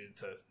when they needed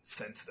to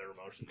sense their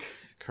emotions.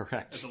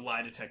 Correct. As a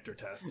lie detector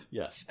test.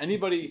 Yes.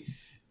 Anybody...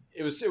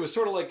 It was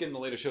sort of like in the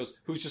later shows,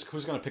 who's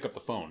going to pick up the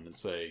phone and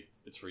say,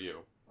 it's for you.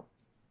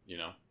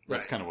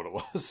 That's kind of what it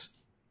was.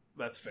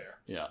 That's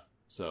fair. Yeah,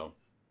 so...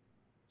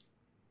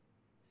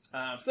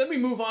 So then we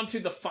move on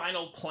to the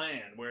final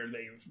plan, where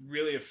they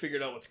really have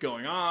figured out what's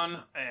going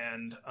on,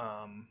 and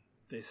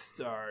they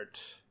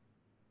start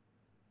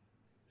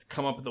to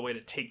come up with a way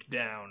to take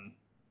down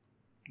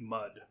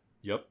Mud.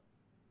 Yep.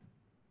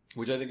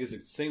 Which I think is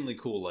insanely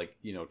cool, like,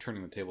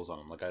 turning the tables on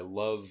him. Like, I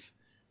love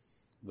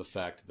the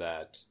fact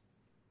that,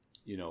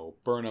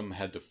 Burnham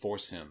had to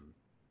force him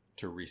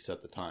to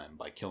reset the time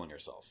by killing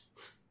herself.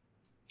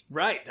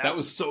 Right. That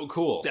was so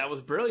cool. That was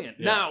brilliant.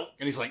 Yeah. Now...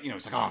 And he's like,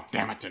 oh,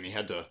 damn it, and he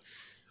had to...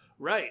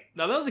 Right.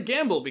 Now, that was a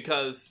gamble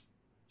because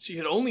she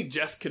had only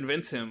just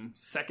convinced him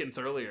seconds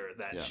earlier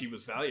that she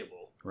was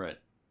valuable. Right.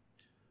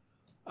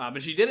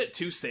 But she did it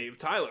to save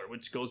Tyler,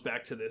 which goes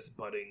back to this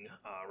budding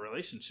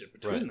relationship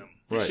between them.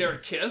 They share a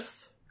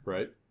kiss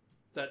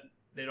that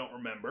they don't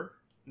remember,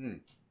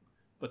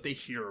 but they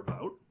hear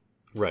about.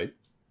 Right.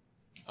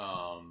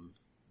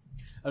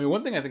 I mean,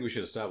 one thing I think we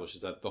should establish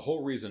is that the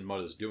whole reason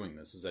Mudd is doing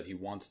this is that he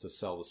wants to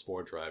sell the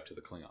spore drive to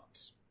the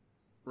Klingons.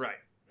 Right.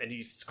 And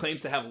he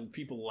claims to have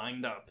people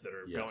lined up that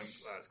are going,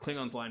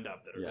 Klingons lined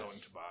up that are going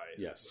to buy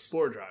the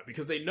spore drive.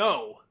 Because they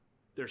know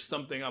there's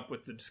something up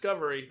with the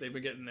Discovery. They've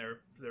been getting their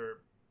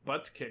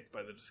butts kicked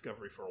by the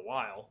Discovery for a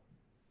while.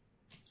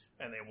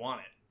 And they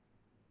want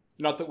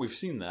it. Not that we've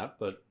seen that,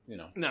 but, you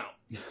know. No.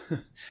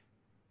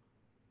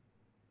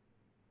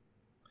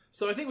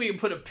 So I think we can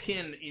put a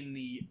pin in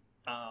the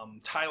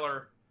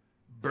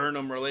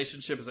Tyler-Burnham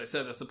relationship. As I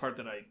said, that's the part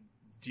that I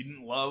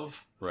didn't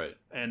love. Right.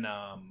 And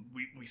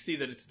we see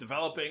that it's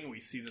developing. We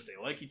see that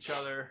they like each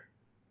other.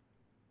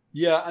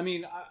 Yeah, I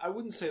mean, I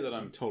wouldn't say that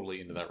I'm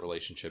totally into that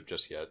relationship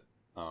just yet.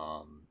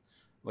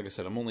 Like I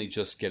said, I'm only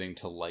just getting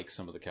to like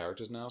some of the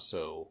characters now,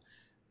 so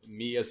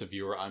me as a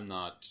viewer, I'm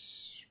not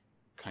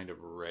kind of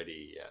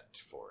ready yet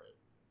for it.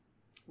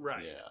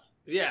 Right. Yeah.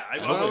 Yeah. I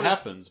know it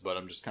happens, but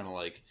I'm just kind of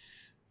like,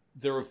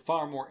 there are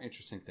far more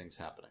interesting things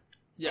happening.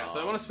 Yeah, so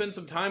I want to spend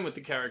some time with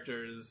the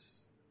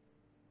characters,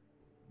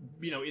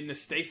 you know, in the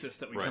stasis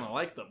that we kind of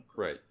like them.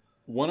 Right.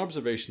 One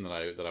observation that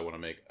I want to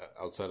make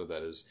outside of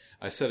that is,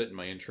 I said it in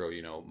my intro,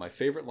 you know, my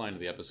favorite line of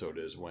the episode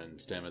is when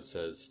Stamets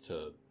says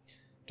to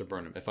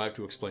Burnham, if I have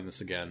to explain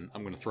this again,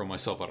 I'm going to throw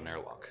myself out an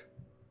airlock.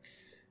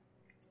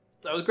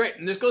 That was great.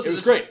 And this goes to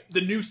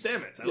the new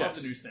Stamets. I love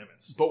the new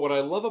Stamets. But what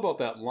I love about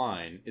that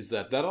line is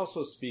that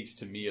also speaks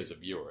to me as a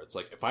viewer. It's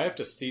like, if I have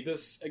to see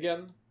this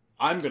again,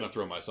 I'm going to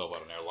throw myself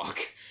out an airlock.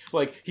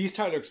 Like, he's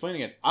tired of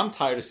explaining it. I'm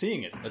tired of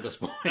seeing it at this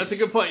point. That's a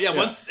good point.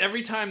 Yeah.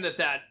 Every time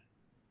that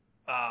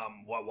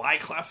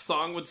Wyclef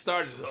song would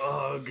start,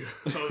 ugh.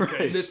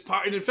 Okay. This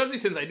part, and especially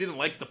since I didn't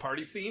like the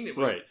party scene, it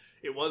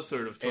was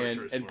sort of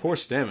torturous. And poor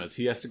Stamets,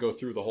 he has to go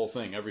through the whole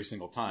thing every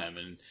single time,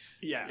 and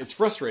it's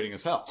frustrating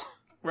as hell.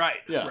 Right.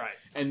 Yeah. Right.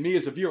 And me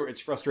as a viewer,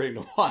 it's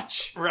frustrating to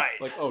watch. Right.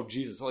 Like, oh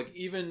Jesus! Like,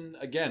 even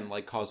again,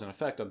 like cause and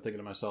effect. I'm thinking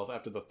to myself,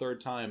 after the third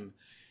time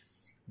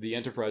the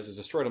Enterprise is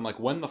destroyed, I'm like,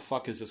 when the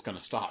fuck is this going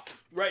to stop?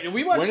 Right. And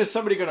when is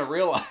somebody going to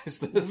realize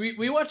this?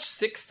 We watched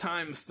 6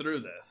 times through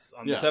this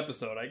on this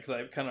episode, because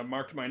I kind of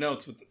marked my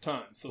notes with the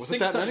time. So was it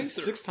that many?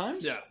 6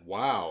 times? Yes.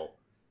 Wow.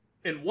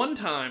 And one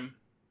time,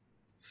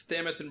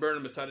 Stamets and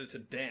Burnham decided to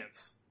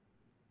dance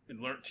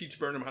and teach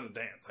Burnham how to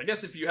dance. I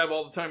guess if you have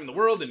all the time in the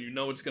world and you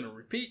know it's going to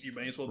repeat, you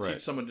may as well teach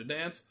someone to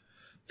dance.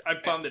 I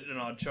found it an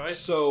odd choice.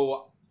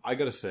 So I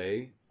got to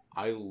say,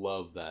 I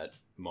love that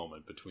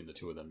moment between the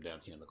two of them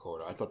dancing in the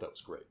corridor. I thought that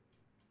was great.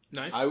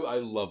 Nice. I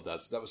love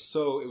that. It was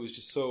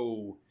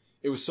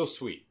so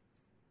sweet.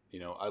 You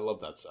know, I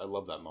love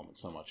that moment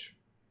so much.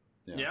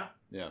 Yeah.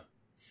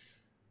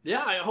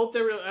 I hope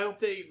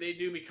they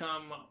do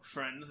become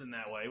friends in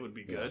that way. Would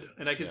be good.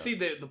 And I can see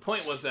the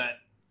point was that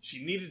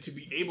she needed to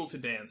be able to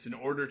dance in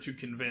order to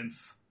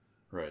convince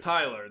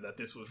Tyler that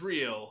this was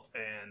real,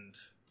 and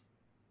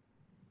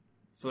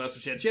so that's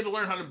what she had. She had to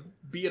learn how to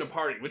be at a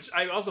party, which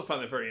I also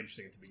found that very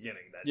interesting at the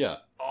beginning.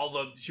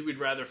 That she would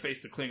rather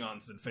face the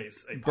Klingons than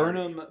face a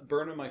party.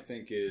 Burnham, I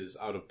think, is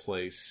out of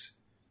place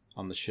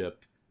on the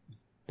ship,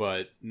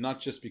 but not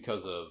just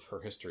because of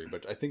her history,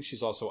 but I think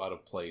she's also out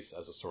of place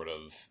as a sort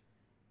of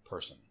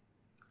person.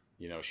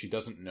 You know, she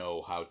doesn't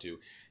know how to.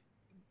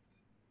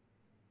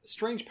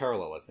 Strange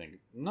parallel, I think.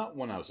 Not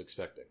one I was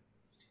expecting.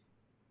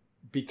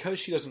 Because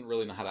she doesn't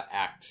really know how to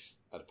act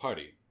at a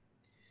party.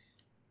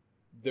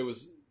 It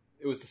was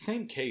the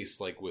same case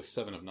like with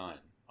 7 of 9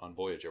 on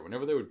Voyager.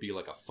 Whenever there would be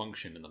like a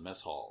function in the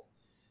mess hall,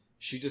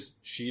 she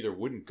either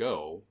wouldn't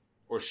go,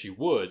 or she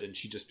would, and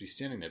she'd just be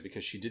standing there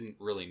because she didn't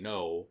really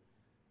know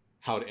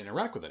how to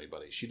interact with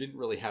anybody. She didn't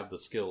really have the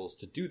skills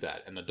to do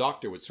that. And the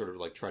doctor would sort of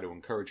like try to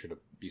encourage her to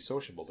be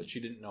sociable, but she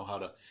didn't know how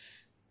to.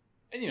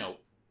 And, you know,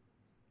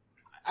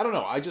 I don't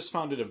know. I just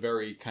found it a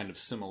very kind of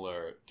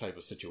similar type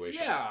of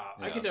situation. Yeah.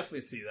 I could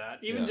definitely see that.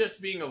 Even just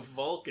being a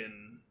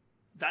Vulcan,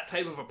 that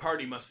type of a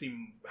party must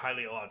seem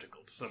highly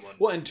illogical to someone.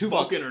 Well, and Tuvok,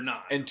 Vulcan or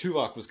not. And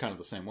Tuvok was kind of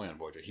the same way on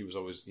Voyager. He was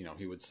always, you know,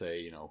 he would say,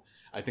 you know,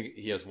 I think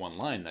he has one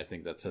line, I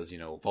think, that says, you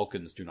know,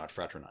 Vulcans do not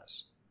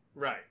fraternize.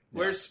 Right.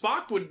 Whereas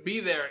Spock would be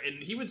there,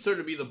 and he would sort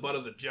of be the butt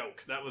of the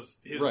joke. That was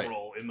his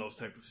role in those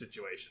type of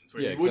situations,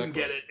 where he wouldn't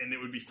get it, and it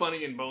would be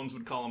funny, and Bones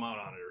would call him out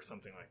on it, or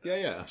something like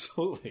that. Yeah,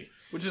 absolutely.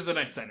 Which is a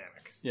nice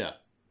dynamic. Yeah.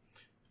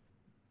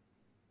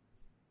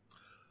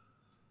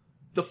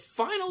 The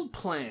final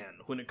plan,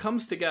 when it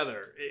comes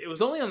together, it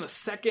was only on the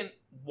second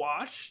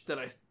watch that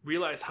I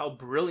realized how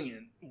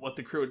brilliant what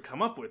the crew had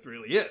come up with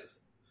really is.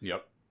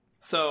 Yep.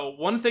 So,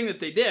 one thing that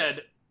they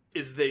did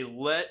is they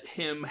let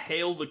him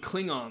hail the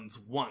Klingons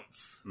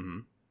once,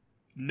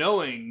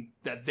 knowing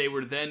that they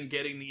were then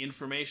getting the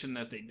information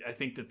that I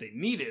think they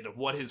needed of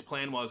what his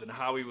plan was and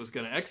how he was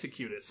going to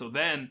execute it. So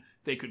then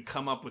they could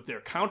come up with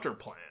their counter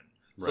plan.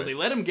 So they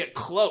let him get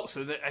close.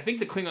 So I think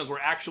the Klingons were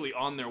actually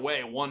on their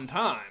way one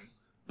time,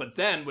 but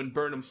then when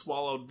Burnham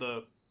swallowed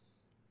the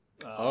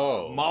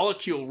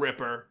Molecule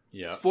Ripper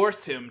Yeah.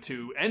 forced him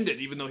to end it,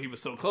 even though he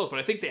was so close. But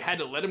I think they had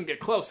to let him get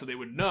close so they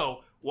would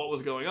know what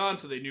was going on,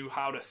 so they knew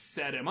how to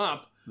set him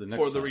up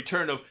for the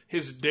return of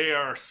his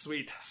dear,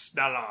 sweet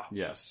Stella.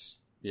 Yes.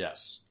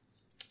 Yes.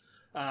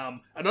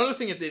 Another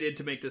thing that they did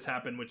to make this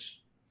happen, which...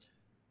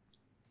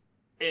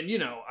 And, you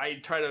know, I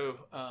try to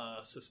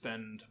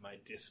suspend my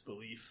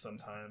disbelief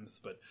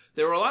sometimes, but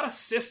there were a lot of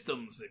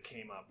systems that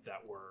came up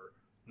that were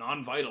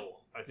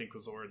non-vital, I think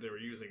was the word they were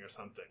using or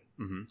something.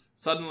 Mm-hmm.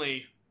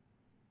 Suddenly,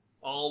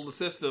 all the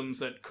systems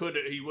that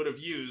he would have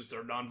used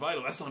are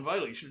non-vital. That's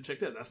non-vital. You should have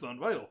checked that. That's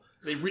non-vital.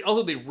 They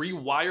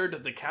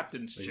rewired the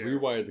captain's chair. They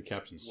rewired the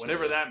captain's chair.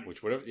 Whatever that means.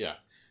 Yeah.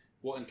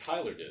 Well, and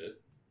Tyler did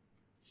it.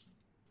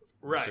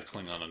 Right. Just a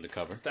Klingon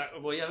undercover.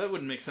 That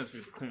wouldn't make sense if he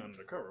was a Klingon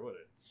undercover, would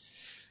it?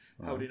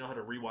 How would he know how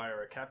to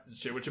rewire a captain's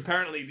chair? Which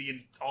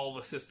apparently all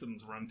the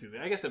systems run through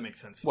there. I guess that makes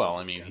sense. Well,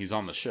 I mean, he's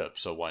on the ship,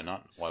 so why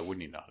not? Why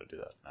wouldn't he know how to do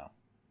that now?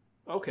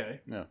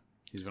 Okay. Yeah.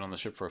 He's been on the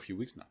ship for a few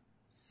weeks now.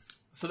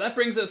 So that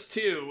brings us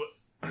to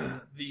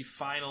the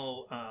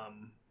final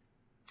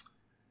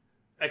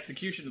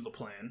execution of the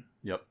plan.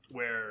 Yep.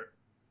 Where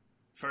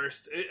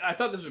first, I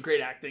thought this was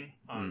great acting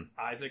on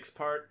Isaac's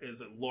part, is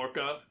that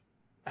Lorca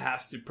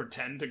has to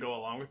pretend to go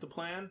along with the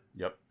plan.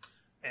 Yep.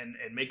 And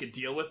make a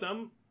deal with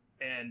them.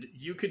 And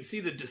you could see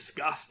the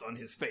disgust on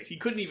his face. He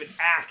couldn't even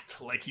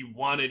act like he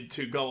wanted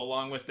to go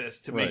along with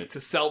this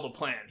to sell the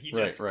plan. He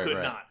just could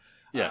not.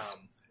 Yes.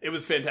 It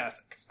was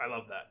fantastic. I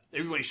love that.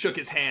 Even when he shook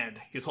his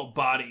hand, his whole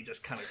body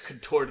just kind of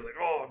contorted. Like,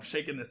 oh, I'm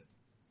shaking this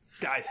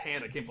guy's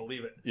hand. I can't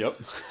believe it. Yep.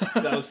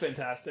 That was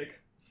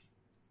fantastic.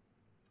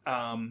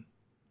 So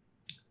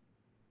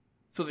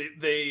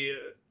they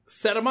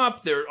set him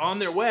up. They're on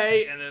their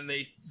way, and then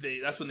they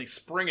that's when they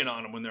spring it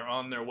on him when they're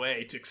on their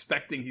way to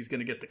expecting he's going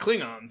to get the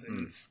Klingons,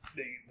 and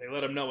they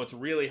let him know what's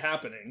really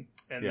happening.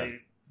 And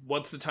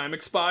once the time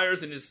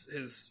expires and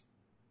his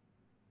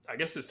I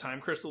guess his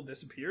time crystal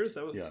disappears.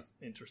 That was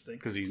interesting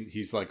because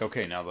he's like,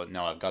 okay, now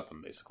I've got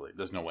them. Basically,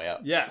 there's no way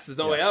out. Yes, there's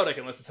no way out. I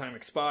can let the time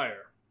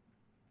expire.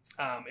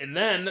 And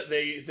then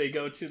they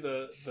go to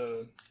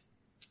the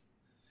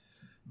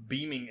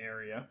beaming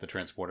area, the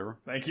transporter.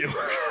 Thank you.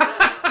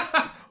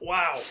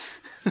 Wow.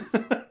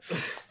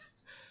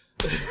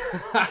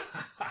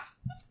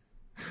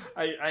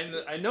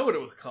 I know what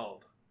it was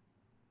called.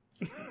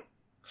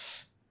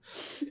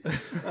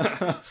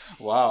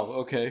 Wow,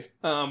 okay.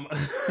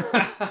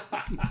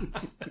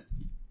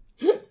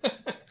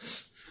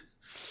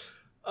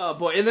 Oh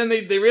boy, and then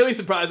they really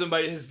surprise him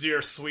by his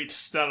dear sweet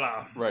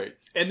Stella. Right.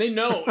 And they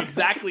know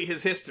exactly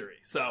his history.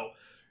 So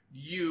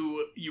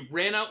you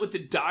ran out with the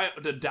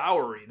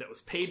dowry that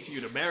was paid to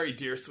you to marry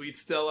dear sweet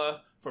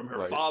Stella from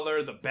her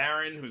father, the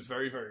Baron, who's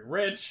very, very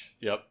rich.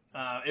 Yep.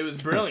 It was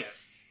brilliant.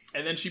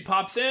 And then she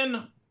pops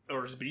in,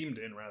 or is beamed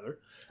in, rather.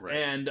 Right.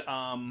 And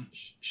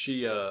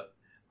she,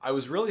 I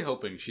was really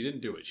hoping she didn't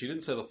do it. She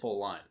didn't say the full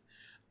line.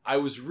 I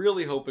was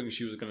really hoping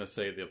she was going to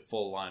say the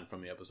full line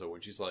from the episode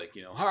when she's like,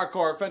 you know,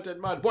 hardcore Fenton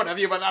Mud, what have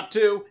you been up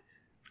to?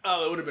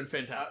 Oh, it would have been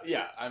fantastic.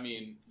 Yeah, I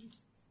mean...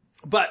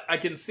 But I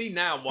can see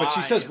now why. But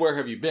she says, where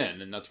have you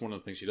been? And that's one of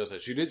the things she does say.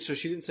 She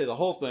didn't say the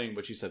whole thing,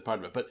 but she said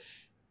part of it.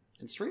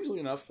 And strangely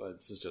enough,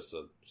 this is just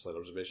a slight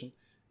observation,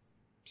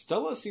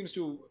 Stella seems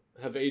to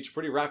have aged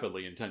pretty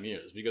rapidly in 10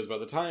 years, because by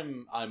the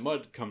time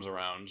Mud comes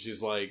around,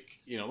 she's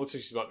like, you know, looks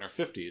like she's about in her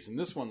 50s, and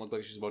this one looked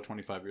like she's about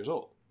 25 years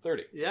old.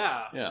 30.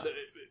 Yeah. Yeah.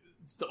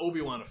 It's the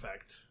Obi-Wan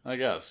effect. I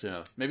guess,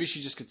 yeah. Maybe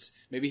he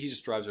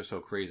just drives her so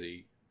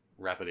crazy,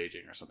 rapid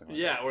aging or something like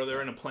that. Yeah, or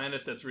they're in a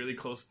planet that's really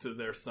close to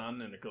their sun,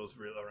 and it goes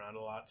around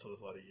a lot, so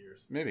there's a lot of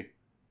years. Maybe.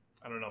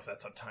 I don't know if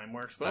that's how time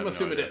works, but I'm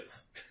assuming it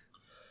is.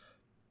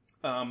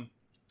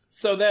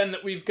 So then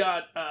we've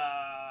got...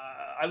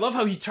 I love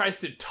how he tries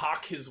to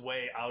talk his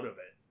way out of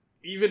it.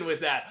 Even with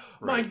that,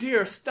 my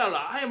dear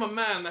Stella, I am a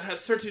man that has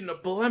certain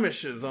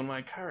blemishes on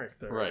my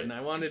character, and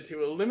I wanted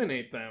to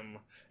eliminate them.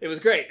 It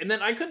was great. And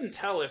then I couldn't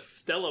tell if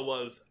Stella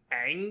was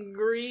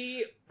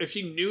angry, if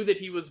she knew that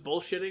he was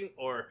bullshitting,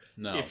 or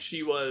if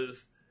she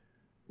was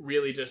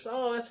really just,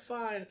 oh, that's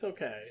fine, it's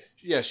okay.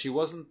 Yeah, she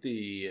wasn't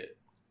the...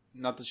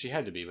 Not that she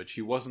had to be, but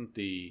she wasn't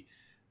the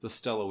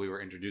Stella we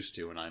were introduced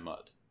to in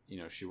Mud. You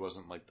know, she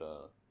wasn't like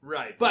the...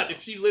 Right, but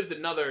if she lived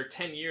another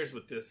 10 years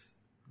with this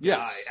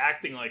guy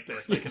acting like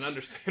this, I can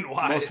understand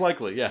why. Most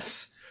likely,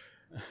 yes.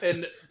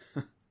 And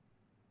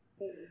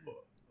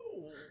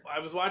I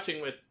was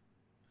watching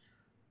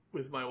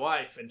with my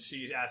wife, and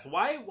she asked,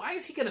 why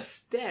is he going to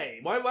stay?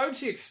 Why would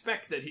she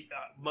expect that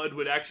Mud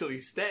would actually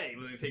stay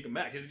when they take him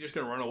back? Is he just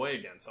going to run away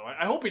again? So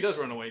I hope he does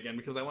run away again,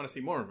 because I want to see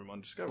more of him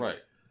on Discovery. Right,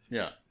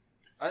 yeah.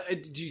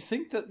 Do you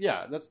think that...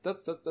 Yeah, that's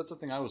the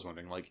thing I was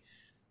wondering. Like,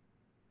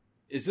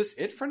 is this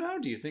it for now?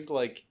 Do you think,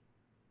 like...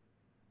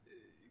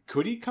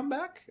 Could he come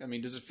back? I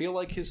mean, does it feel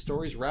like his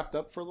story's wrapped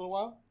up for a little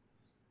while?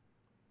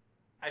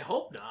 I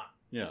hope not.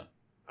 Yeah.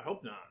 I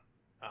hope not.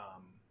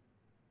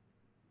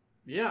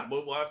 Yeah,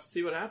 we'll have to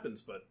see what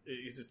happens, but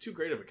he's too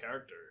great of a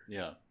character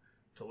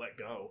to let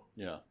go.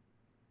 Yeah.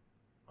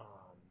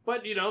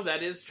 But, you know,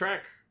 that is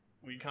Trek.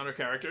 we encounter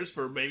characters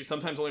for maybe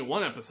sometimes only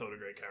one episode of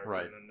great character,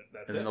 Right. and then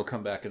that's And then it. they'll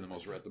come back in the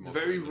most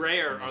Very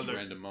rare most are the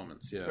random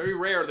moments. Yeah, very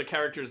rare are the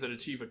characters that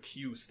achieve a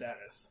Q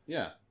status.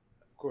 yeah,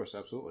 of course,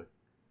 absolutely.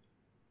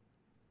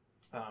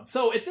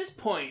 So at this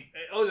point,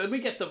 let me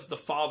get the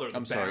father.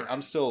 I'm sorry,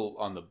 I'm still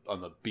on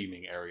the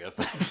beaming area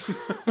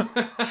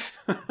thing.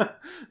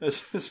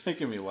 It's just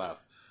making me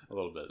laugh a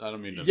little bit. I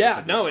don't mean to.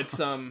 Yeah, no, it's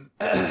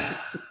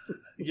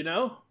you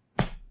know,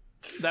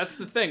 that's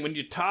the thing. When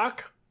you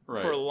talk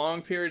Right. for a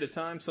long period of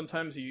time,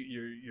 sometimes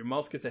your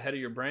mouth gets ahead of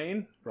your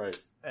brain, Right.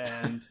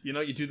 and you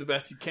do the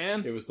best you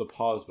can. It was the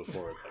pause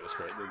before it that was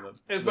great.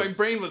 As my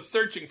brain was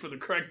searching for the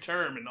correct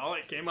term, and all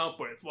I came up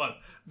with was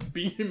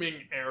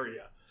beaming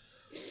area.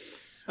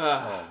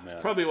 Oh,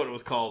 man. Probably what it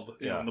was called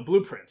Yeah. in the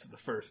blueprints of the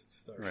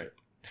first Starship.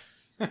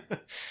 Right.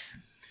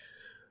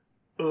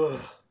 Ugh.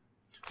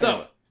 So,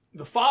 Anyway.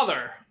 the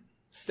father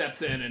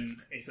steps in and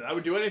he said, I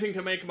would do anything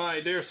to make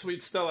my dear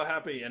sweet Stella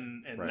happy.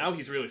 And Right. now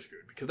he's really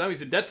screwed because now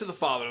he's in debt to the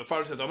father. The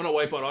father says, I'm going to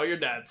wipe out all your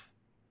debts.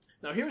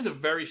 Now, here's a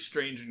very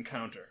strange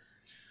encounter.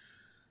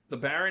 The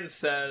Baron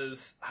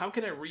says, how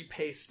can I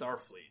repay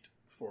Starfleet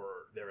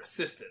for their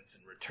assistance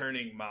in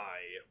returning my,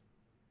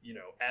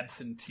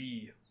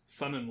 absentee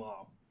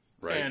son-in-law?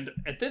 Right. And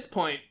at this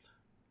point,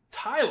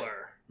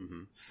 Tyler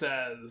Mm-hmm.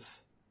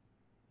 says,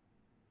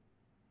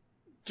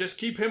 just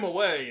keep him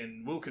away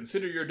and we'll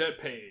consider your debt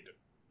paid.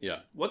 Yeah.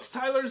 What's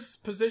Tyler's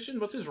position?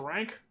 What's his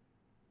rank?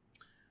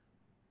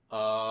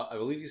 I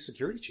believe he's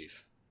security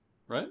chief,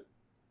 right?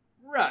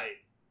 Right.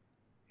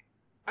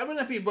 I wouldn't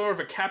that be more of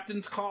a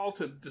captain's call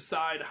to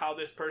decide how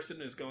this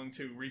person is going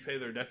to repay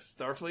their debts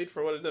to Starfleet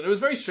for what it did? It was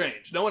very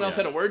strange. No one else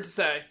Yeah. had a word to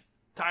say.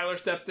 Tyler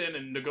stepped in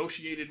and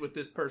negotiated with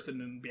this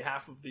person in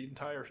behalf of the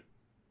entire...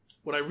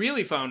 What I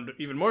really found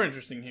even more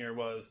interesting here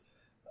was,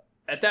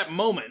 at that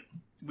moment,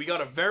 we got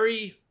a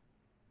very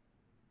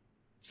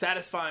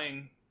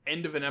satisfying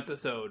end of an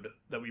episode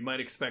that we might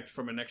expect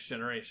from a Next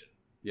Generation.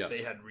 Yes.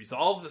 They had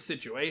resolved the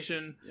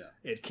situation. Yeah.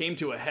 It came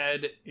to a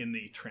head in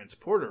the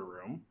transporter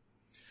room.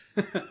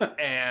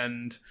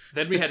 And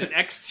then we had an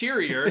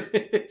exterior,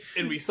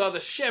 and we saw the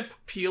ship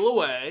peel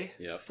away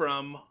Yep.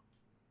 from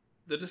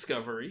the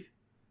Discovery,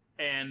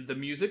 and the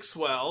music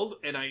swelled,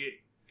 and I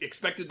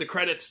expected the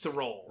credits to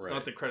roll. It's Right.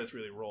 not the credits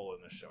really roll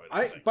in this show.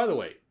 I don't think. By the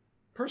way,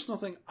 personal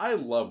thing, I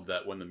loved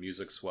that when the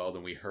music swelled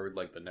and we heard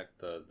like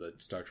the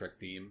Star Trek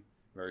theme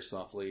very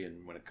softly,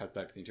 and when it cut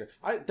back to the interior,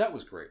 that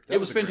was great. That It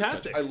was a great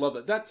fantastic. touch. I love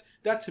that.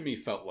 That to me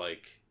felt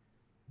like,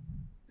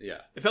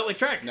 yeah. It felt like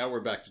Trek. Now we're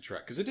back to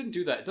Trek because it didn't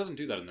do that. It doesn't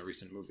do that in the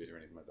recent movies or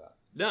anything like that.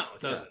 No,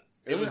 it doesn't.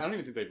 Yeah. It was, I don't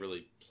even think they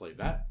really played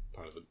that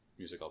part of the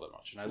music all that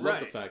much. And I love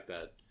Right. the fact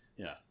that,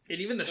 yeah, and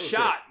even the That was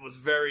shot was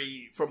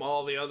very, from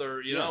all the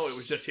other, Yes. it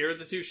was just here are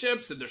the two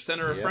ships, and they're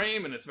center of Yep.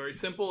 frame, and it's very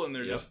simple, and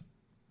they're Yep. just,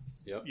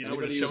 yep. we're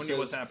Anybody just who showing you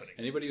what's says- happening.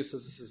 Anybody who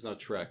says this is not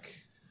Trek,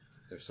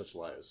 they're such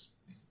liars.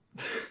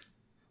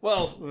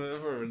 Well,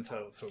 we're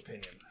entitled to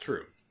opinion.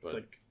 True, but It's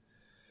like,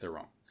 they're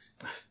wrong.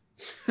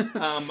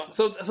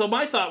 so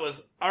my thought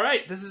was, all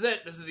right, this is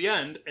it. This is the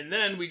end. And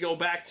then we go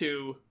back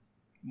to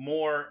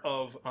more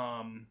of,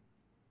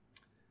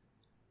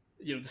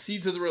 the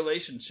seeds of the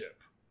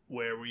relationship,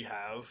 where we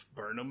have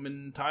Burnham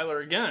and Tyler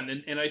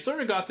again. And I sort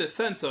of got this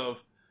sense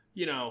of,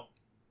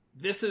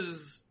 this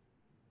is,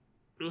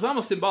 it was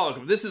almost symbolic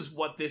of this is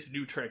what this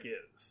new Trek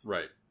is.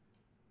 Right.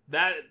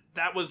 That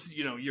was,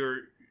 the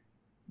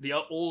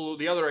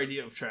other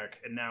idea of Trek,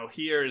 and now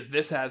here is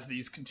this has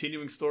these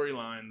continuing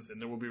storylines,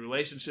 and there will be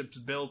relationships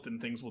built,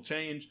 and things will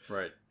change.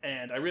 Right.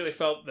 And I really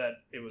felt that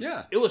it was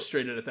Yeah.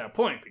 illustrated at that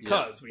point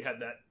because we had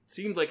that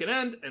seemed like an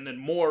end, and then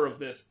more of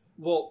this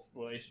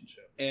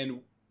relationship.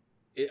 And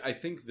I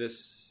think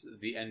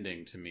the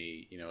ending to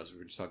me, as we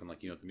were just talking, like,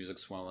 the music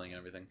swelling and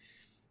everything,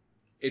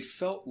 it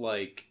felt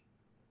like,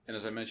 and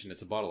as I mentioned,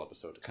 it's a bottle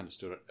episode. It kind of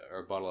stood, or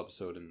a bottle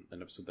episode, and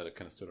an episode that it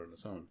kind of stood on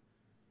its own.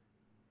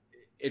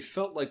 It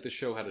felt like the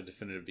show had a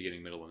definitive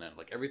beginning, middle, and end.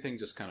 Like, everything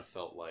just kind of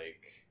felt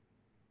like,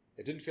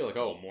 it didn't feel like,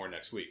 oh, more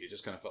next week. It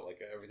just kind of felt like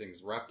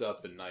everything's wrapped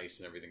up and nice,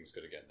 and everything's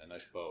good again. A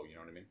nice bow, you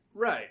know what I mean?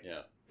 Right.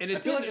 Yeah. And I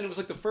feel like, and it was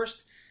like the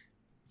first,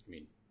 I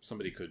mean,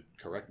 somebody could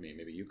correct me,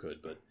 maybe you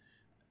could, but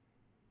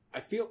I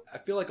feel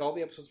like all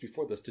the episodes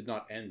before this did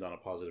not end on a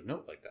positive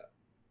note like that.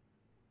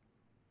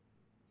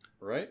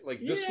 Right? Like,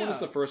 this one is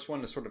the first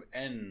one to sort of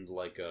end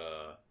like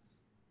a...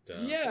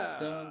 Dun, Yeah.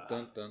 Dun,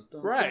 dun, dun,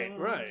 dun, Right, dun,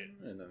 right.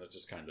 And then it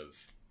just kind of...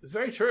 It's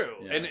very true.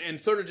 Yeah.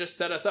 And sort of just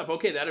set us up.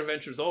 Okay, that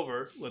adventure's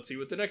over. Let's see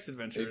what the next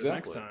adventure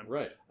Exactly. is next time.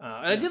 Right.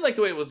 And I did like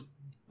the way it was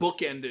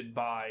bookended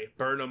by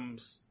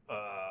Burnham's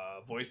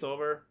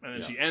voiceover, and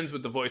then Yeah. she ends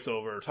with the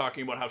voiceover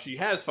talking about how she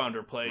has found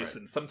her place, Right.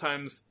 and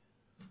sometimes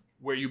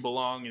where you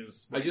belong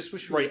is I just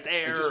wish right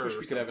there. I just wish or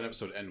we could have an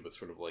something. episode end with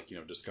sort of like,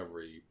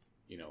 Discovery,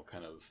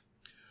 kind of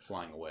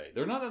flying away.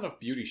 There are not enough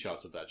beauty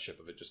shots of that ship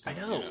of it just I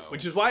kind know, of,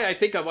 which is why I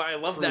think I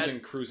love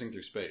cruising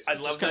through space. I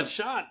It love just that kind of-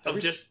 shot of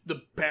just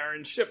the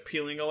barren ship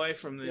peeling away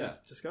from the Yeah.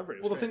 Discovery. It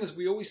was Well, the great. thing is,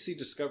 we always see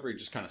Discovery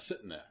just kind of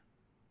sitting there.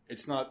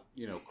 It's not,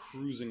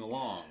 cruising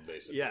along,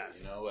 basically.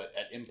 Yes.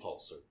 At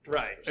impulse or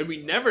right, or and we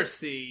something never like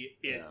see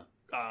it.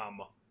 that.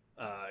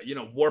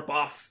 warp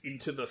off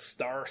into the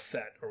star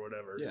set or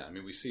whatever. Yeah, I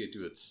mean, we see it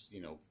do its,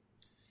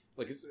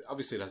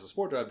 obviously it has a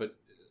sport drive, but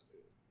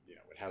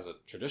it has a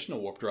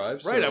traditional warp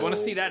drive. Right, so I want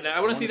to see that now. I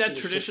want to see that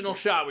the traditional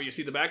shot where you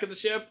see the back of the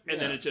ship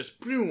and then it just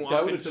boom, that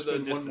off would into have the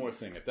been distance. one more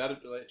thing. If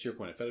that, to your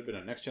point, if that had been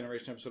a Next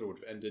Generation episode, it would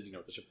have ended,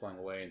 with the ship flying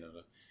away, and then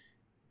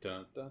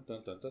dun dun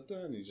dun dun dun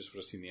dun, and you just would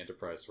have seen the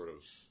Enterprise sort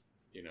of,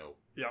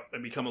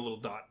 and become a little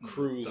dot.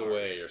 cruise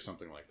away or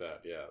something like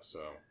that. Yeah,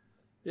 so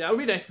yeah, it would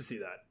be nice to see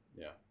that.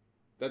 Yeah,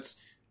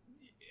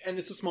 and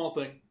it's a small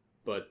thing,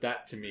 but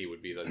that to me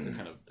would be the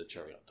kind of the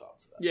cherry on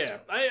top for that. Yeah,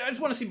 so. I just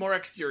want to see more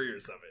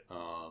exteriors of it.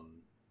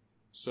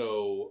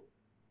 So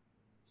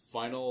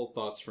final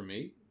thoughts from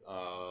me.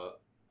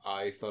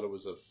 I thought it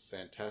was a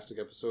fantastic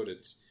episode.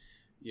 It's,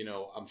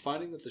 I'm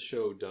finding that the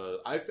show does.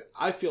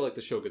 I feel like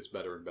the show gets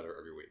better and better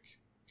every week.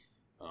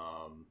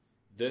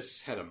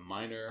 This had a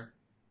minor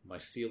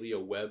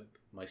mycelial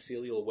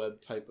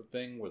web type of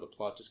thing where the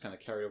plot just kind of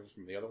carried over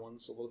from the other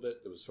ones a little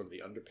bit. It was sort of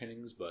the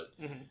underpinnings, but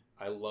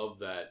I love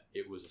that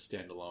it was a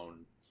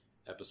standalone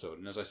episode.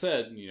 And as I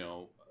said,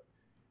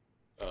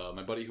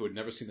 my buddy who had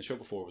never seen the show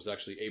before was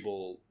actually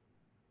able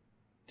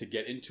to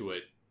get into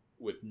it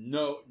with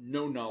no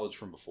knowledge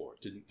from before.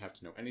 Didn't have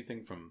to know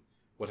anything from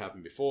what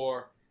happened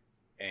before,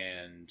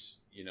 and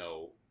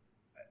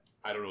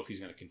I don't know if he's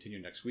going to continue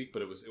next week,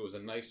 but it was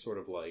a nice sort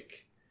of it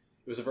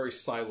was a very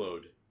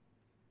siloed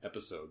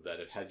episode that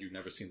had you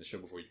never seen the show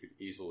before, you could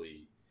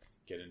easily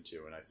get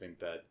into, and I think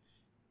that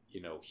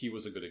he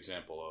was a good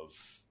example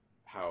of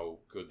how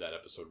good that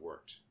episode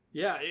worked.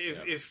 Yeah,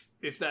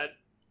 if that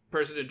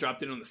person had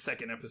dropped in on the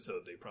second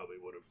episode, they probably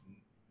would have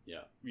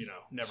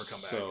never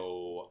come back.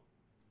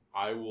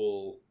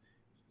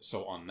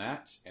 So on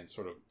that, and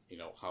sort of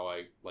how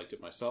I liked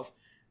it myself,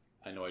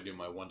 I know I do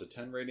my 1 to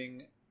 10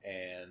 rating,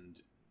 and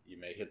you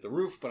may hit the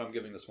roof, but I'm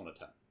giving this one a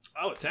 10.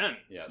 Oh, a 10.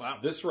 Yes. Wow.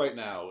 This right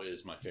now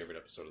is my favorite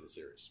episode of the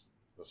series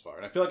thus far.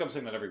 And I feel like I'm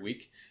saying that every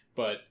week,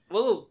 but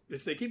well,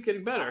 if they keep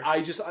getting better.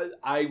 I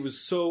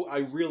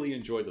really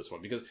enjoyed this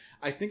one because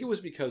I think it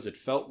was because it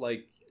felt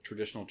like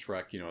traditional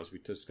Trek, as we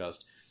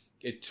discussed.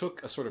 It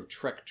took a sort of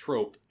Trek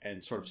trope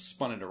and sort of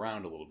spun it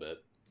around a little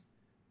bit.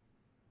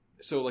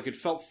 So it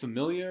felt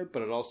familiar,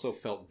 but it also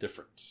felt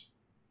different.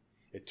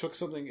 It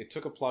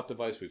took a plot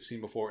device we've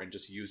seen before and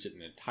just used it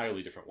in an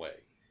entirely different way.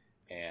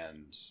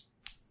 And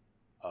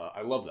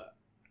I love that.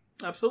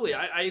 Absolutely.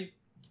 I'm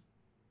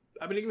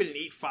going to give it an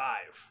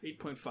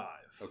 8.5.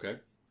 Okay.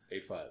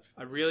 8.5.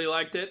 I really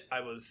liked it.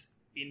 I was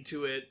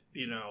into it,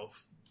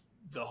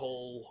 the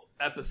whole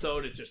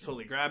episode. It just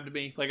totally grabbed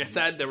me. Like I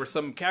said, there were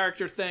some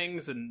character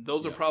things, and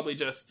those are probably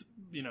just,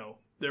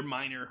 they're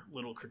minor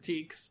little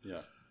critiques.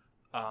 Yeah.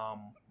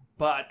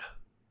 But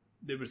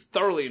it was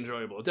thoroughly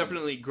enjoyable. It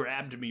definitely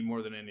grabbed me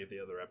more than any of the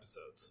other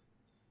episodes.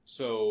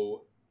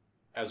 So,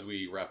 as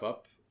we wrap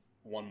up,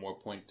 one more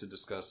point to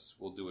discuss.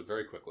 We'll do it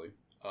very quickly.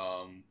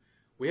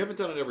 We haven't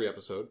done it every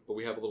episode, but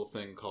we have a little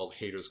thing called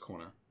Haters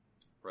Corner,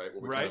 right?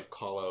 Where we kind of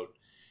call out,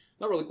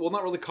 not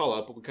really call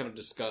out, but we kind of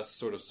discuss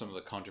sort of some of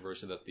the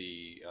controversy that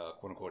the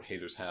quote-unquote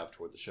haters have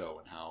toward the show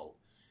and how,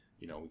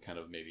 we kind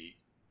of maybe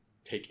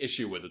take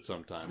issue with it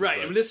sometimes. Right.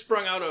 But... I mean, this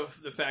sprung out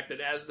of the fact that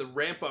as the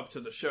ramp up to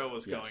the show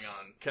was going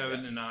on,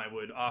 Kevin and I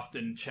would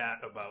often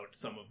chat about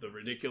some of the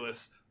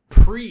ridiculous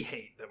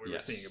pre-hate that we were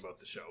seeing about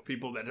the show.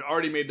 People that had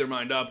already made their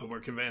mind up and were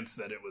convinced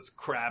that it was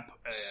crap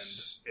and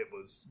it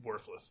was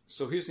worthless.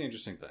 So here's the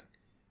interesting thing.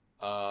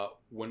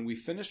 When we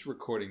finished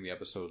recording our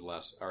episode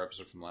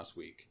from last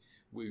week,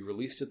 we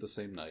released it the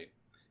same night.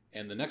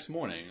 And the next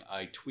morning,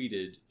 I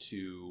tweeted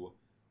to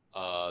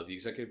the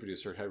executive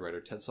producer, head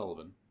writer, Ted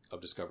Sullivan of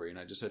Discovery, and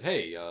I just said,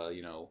 hey,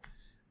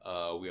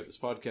 we have this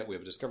podcast, we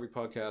have a Discovery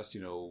podcast,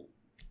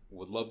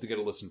 would love to get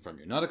a listen from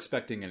you. Not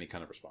expecting any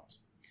kind of response.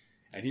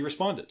 And he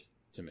responded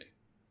to me.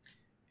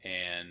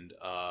 And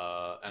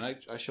I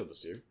showed this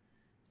to you.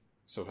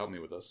 So help me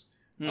with this.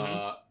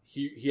 Mm-hmm.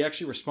 He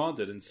actually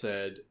responded and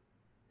said,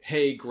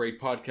 hey,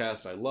 great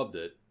podcast, I loved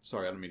it.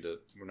 Sorry, I don't mean to,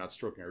 we're not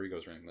stroking our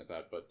egos or anything like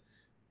that, but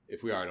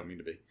if we are, I don't mean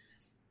to be.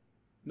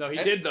 No,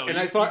 he did though. And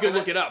I thought you could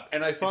look it up.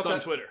 And I thought it's on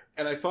Twitter.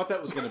 And I thought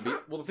that was going to be.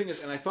 Well, the thing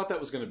is, and I thought that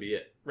was going to be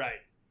it. Right.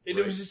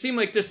 It seemed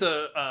like just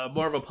a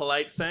more of a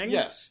polite thing.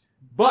 Yes,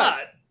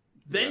 but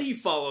then he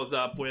follows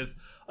up with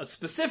a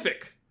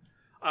specific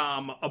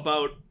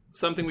about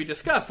something we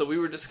discussed. So we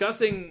were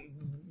discussing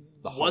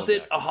was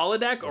it a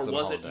holodeck or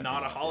was it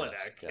not a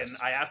holodeck? Yes. And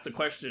I asked the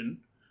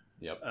question.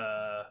 Yep.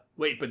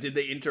 Wait, but did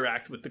they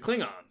interact with the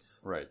Klingons?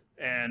 Right.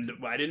 And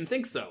I didn't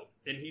think so.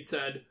 And he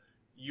said,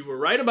 you were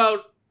right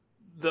about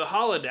the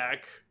holodeck,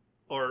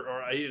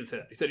 or he didn't say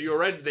that. He said, you were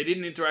right, they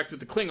didn't interact with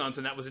the Klingons,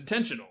 and that was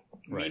intentional.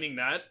 Right. Meaning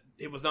that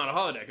it was not a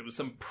holodeck. It was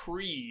some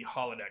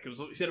pre-holodeck.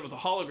 He said it was a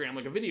hologram,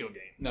 like a video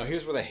game. Now,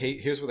 here's where the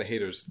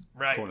haters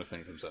corner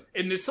thing comes in.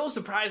 And it's so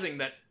surprising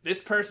that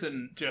this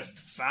person just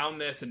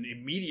found this and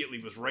immediately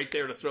was right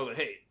there to throw the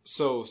hate.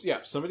 So, yeah,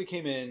 somebody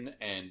came in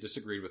and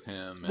disagreed with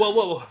him. And...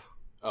 Whoa.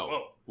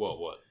 Oh, whoa,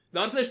 what?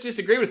 Not just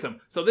disagree with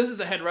him. So this is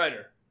the head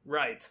writer.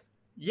 Right.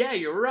 Yeah,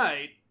 you're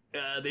right.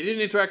 They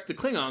didn't interact with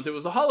the Klingons. It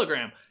was a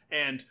hologram.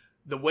 And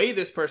the way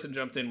this person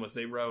jumped in was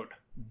they wrote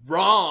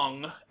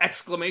wrong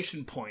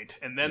exclamation point,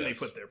 and then they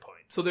put their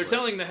point. So they're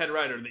telling the head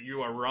writer that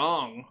you are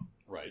wrong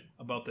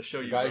about the show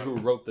you wrote. The guy who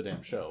wrote the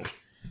damn show.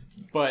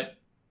 But,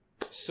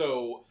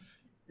 so,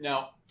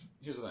 now,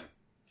 here's the thing.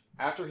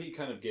 After he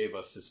kind of gave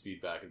us his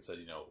feedback and said,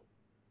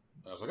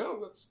 I was like, oh,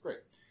 that's great.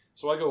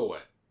 So I go away.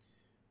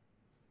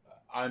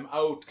 I'm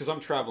out, because I'm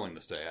traveling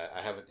this day.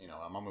 I haven't,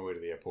 I'm on my way to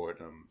the airport,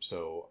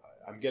 so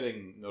I'm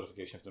getting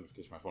notification after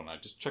notification on my phone. And I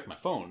just check my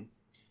phone,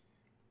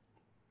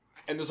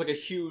 and there's like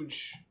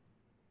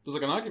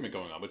an argument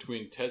going on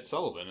between Ted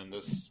Sullivan and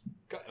this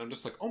guy. And I'm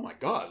just like, oh my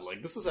god,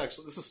 like this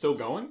is still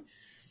going?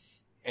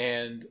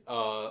 And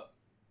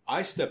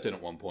I stepped in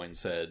at one point and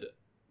said,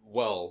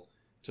 well,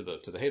 to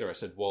the hater, I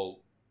said, well,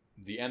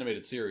 the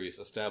animated series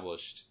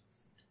established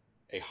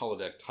a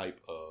holodeck type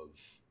of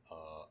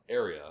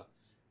area,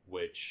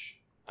 which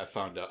I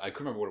found out, I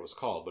couldn't remember what it was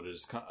called, but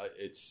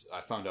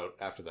I found out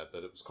after that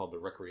it was called the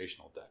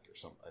recreational deck or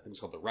something. I think it was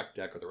called the rec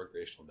deck or the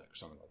recreational deck or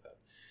something like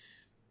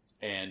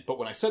that. But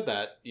when I said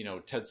that,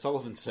 Ted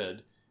Sullivan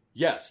said,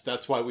 yes,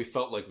 that's why we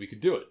felt like we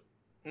could do it.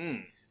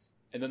 Mm.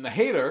 And then the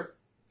hater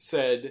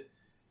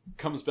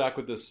comes back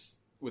with this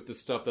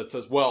stuff that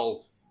says,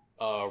 well,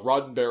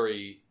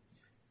 Roddenberry,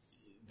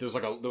 there was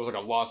like a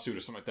lawsuit or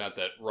something like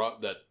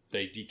that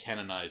they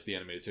decanonized the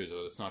animated series,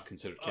 that it's not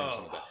considered canon or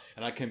something like that.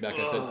 And I came back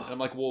and said, I'm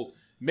like, well,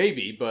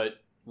 maybe, but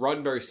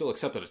Roddenberry still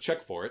accepted a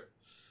check for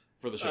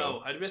the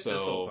show. Oh, I missed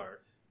this whole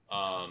part.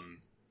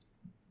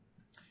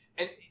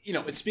 And,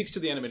 it speaks to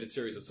the animated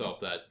series itself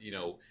that,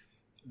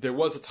 there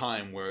was a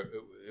time where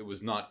it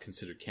was not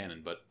considered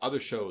canon, but other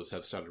shows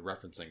have started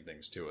referencing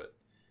things to it.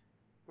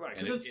 Right,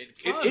 because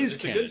it is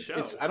it's canon. A good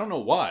show. I don't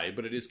know why,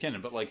 but it is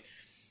canon. But, like,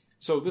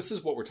 so this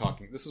is what I'm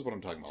talking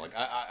about. Like,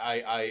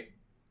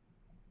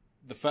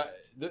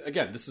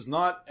 again, this is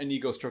not an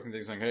ego stroking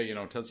thing saying, hey,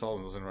 Ted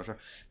Sullivan's in Russia.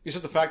 It's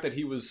just the fact that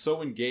he was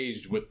so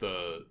engaged with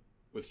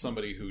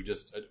somebody who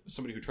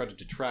tried to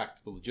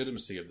detract the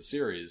legitimacy of the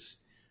series.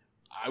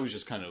 I was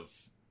just kind of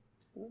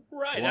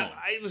right.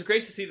 It was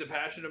great to see the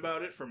passion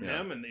about it from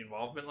him and the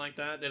involvement like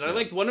that. And I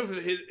liked one of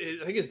his.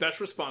 I think his best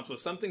response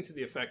was something to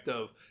the effect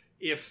of,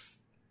 if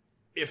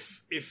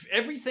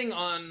everything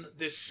on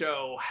this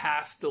show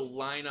has to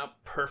line up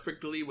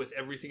perfectly with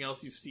everything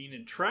else you've seen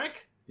in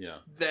Trek,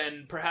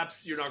 then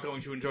perhaps you're not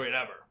going to enjoy it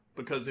ever.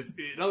 Because in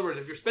other words,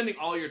 if you're spending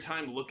all your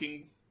time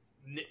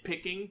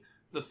nitpicking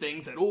the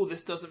things that,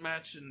 this doesn't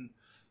match and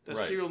the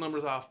serial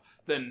number's off,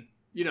 then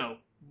you're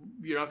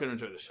not going to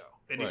enjoy the show.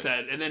 And he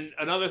said, and then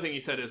another thing he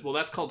said is, well,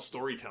 that's called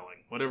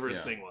storytelling, whatever his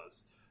thing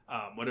was.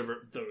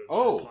 Whatever the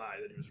reply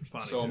that he was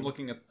responding to. So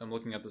I'm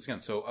looking at this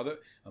again. So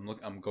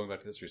I'm going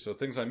back to history. So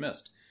things I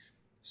missed.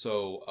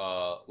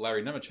 So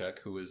Larry Nemeczek,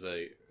 who is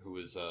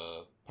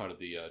part of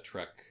the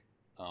Trek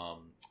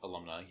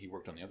alumni, he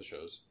worked on the other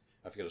shows.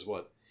 I forget his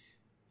what.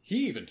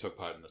 He even took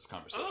part in this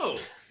conversation. Oh,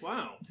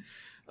 wow.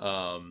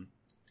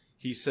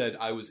 He said,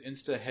 I was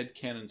insta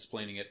headcanon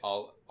explaining it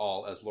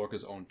all as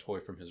Lorca's own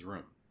toy from his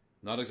room.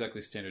 Not exactly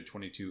standard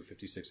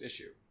 2256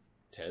 issue.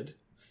 Ted?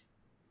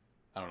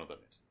 I don't know what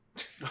that means.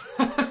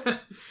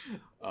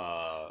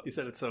 You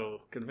said it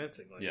so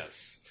convincingly.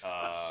 Yes.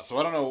 So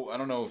I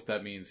don't know if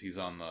that means he's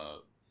on the,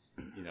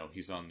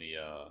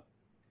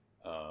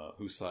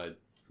 whose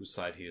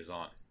side he is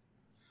on.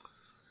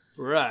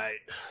 Right.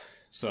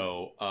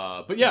 So,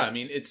 but yeah, I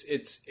mean, it's,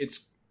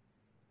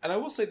 and I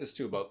will say this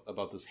too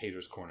about this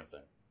haters corner thing.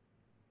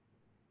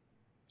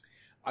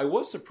 I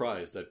was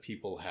surprised that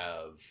people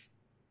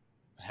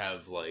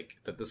have like,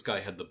 that this guy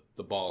had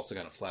the balls to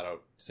kind of flat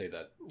out say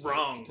that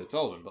wrong to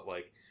Sullivan, but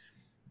like,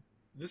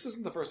 this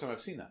isn't the first time I've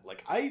seen that.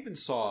 Like, I even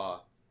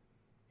saw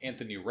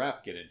Anthony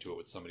Rapp get into it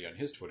with somebody on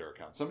his Twitter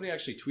account. Somebody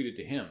actually tweeted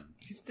to him.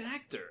 He's an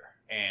actor.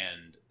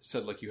 And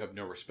said, like, you have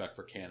no respect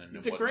for canon and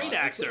whatnot. He's a great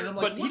actor,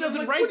 like, but he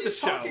doesn't write the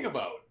show. What are you talking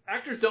about?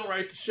 Actors don't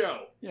write the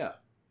show. Yeah.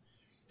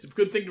 It's a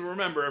good thing to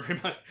remember,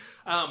 everybody.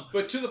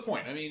 But to the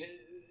point, I mean,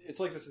 it's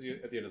like this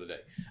at the end of the day.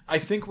 I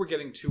think we're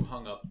getting too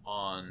hung up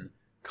on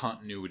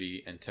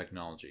continuity and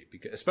technology,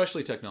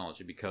 especially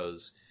technology,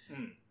 because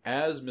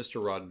as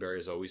Mr. Roddenberry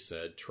has always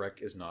said, Trek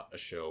is not a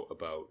show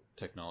about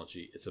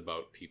technology, it's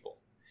about people.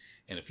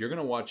 And if you're going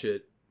to watch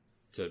it,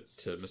 to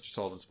Mr.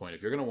 Sullivan's point,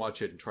 if you're going to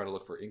watch it and try to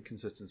look for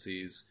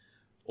inconsistencies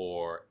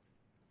or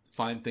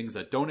find things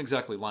that don't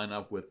exactly line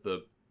up with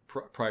the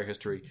prior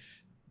history,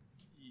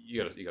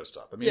 you gotta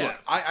stop. I mean, look,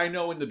 I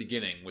know in the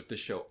beginning with this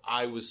show,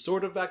 I was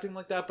sort of acting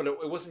like that, but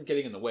it wasn't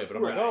getting in the way. But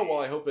I'm like, oh well,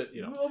 I hope it.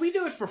 Well, we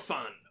do it for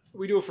fun.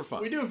 We do it for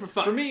fun. We do it for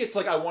fun. For me, it's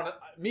like I want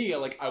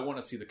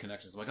to see the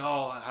connections. I'm like,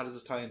 oh, how does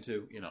this tie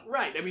into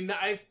Right. I mean,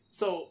 I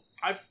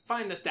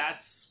find that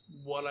that's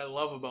what I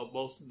love about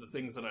most of the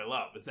things that I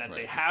love, is that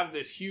they have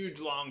this huge,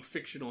 long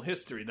fictional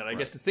history that I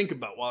get to think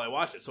about while I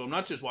watch it. So I'm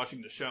not just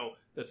watching the show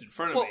that's in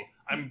front of me.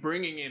 I'm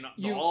bringing in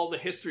all the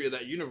history of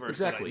that universe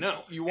that I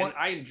know. And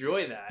I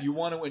enjoy that. You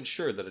want to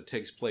ensure that it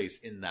takes place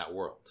in that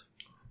world,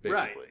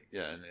 basically. Right.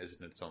 Yeah, and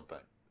isn't its own thing.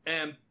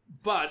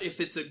 But if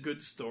it's a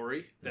good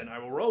story, then I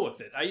will roll with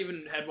it. I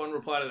even had one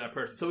reply to that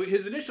person. So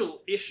his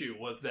initial issue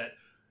was that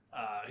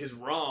his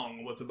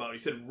wrong was about. He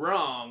said,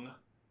 wrong,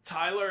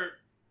 Tyler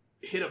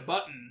hit a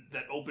button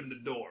that opened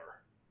a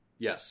door.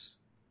 Yes.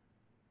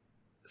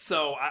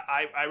 So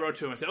I wrote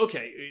to him and said,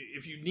 okay,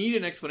 if you need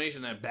an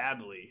explanation that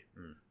badly,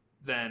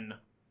 then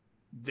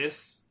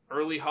this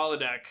early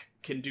holodeck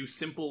can do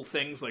simple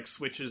things like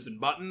switches and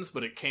buttons,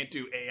 but it can't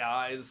do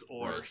AIs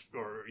or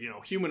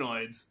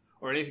humanoids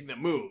or anything that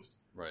moves.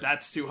 Right.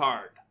 That's too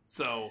hard.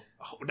 So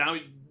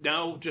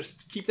now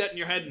just keep that in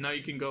your head, and now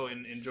you can go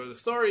and enjoy the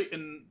story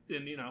and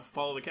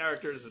follow the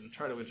characters and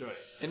try to enjoy it.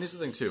 And here's the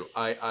thing too,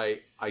 I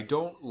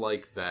don't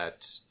like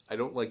that. I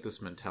don't like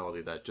this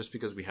mentality that just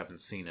because we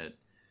haven't seen it,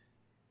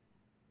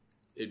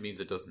 it means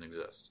it doesn't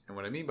exist. And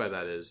what I mean by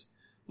that is,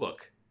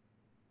 look,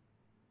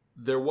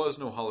 there was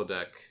no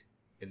holodeck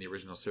in the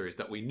original series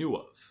that we knew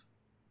of,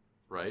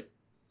 right?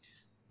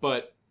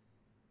 But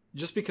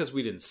just because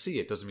we didn't see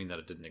it doesn't mean that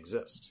it didn't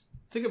exist.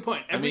 It's a good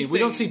point. I mean, we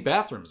don't see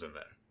bathrooms in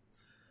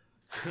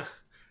there.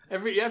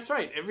 That's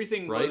right.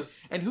 Everything right? was...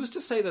 And who's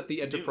to say that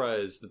the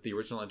Enterprise, that the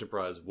original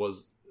Enterprise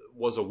was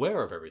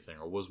aware of everything,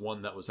 or was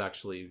one that was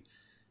actually,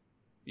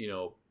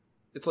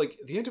 it's like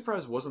the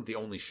Enterprise wasn't the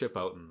only ship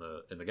out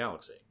in the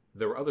galaxy.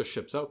 There were other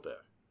ships out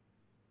there.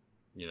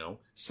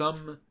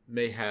 Some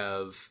may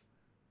have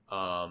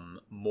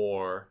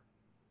more.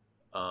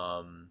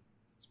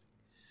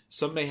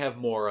 Some may have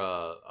more.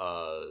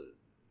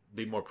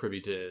 Be more privy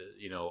to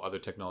other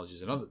technologies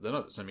than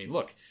others. I mean,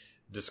 look,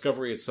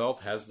 Discovery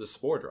itself has the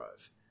spore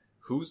drive.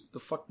 Who's the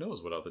fuck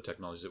knows what other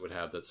technologies it would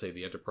have that, say,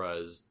 the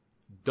Enterprise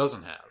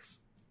doesn't have?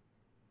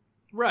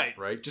 Right.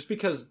 Just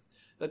because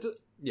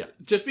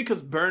Just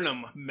because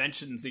Burnham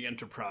mentions the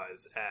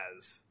Enterprise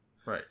as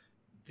right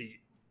the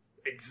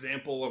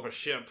example of a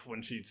ship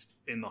when she's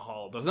in the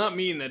hull does not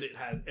mean that it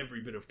has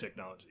every bit of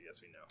technology,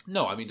 as we know.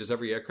 No, I mean, does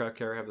every aircraft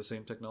carrier have the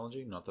same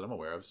technology? Not that I'm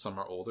aware of. Some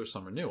are older,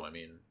 some are new. I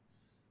mean,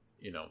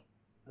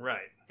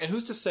 Right. And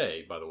who's to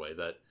say, by the way,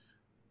 that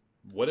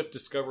what if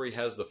Discovery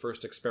has the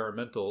first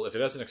experimental? If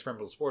it has an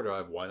experimental spore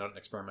drive, why not an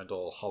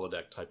experimental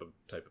holodeck type of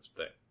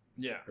thing?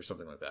 Yeah, or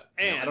something like that.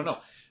 And I don't know.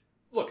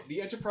 Look,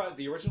 the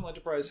original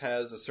Enterprise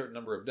has a certain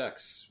number of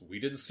decks. We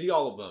didn't see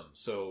all of them,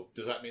 so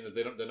does that mean that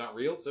they're not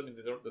real? Does that mean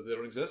that they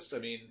don't exist? I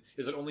mean,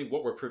 is it only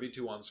what we're privy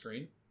to on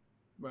screen?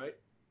 Right.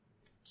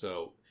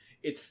 So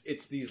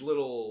it's these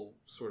little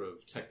sort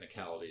of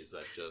technicalities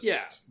that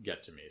just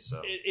get to me.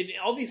 So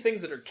all these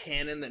things that are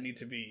canon that need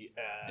to be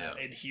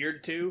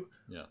adhered to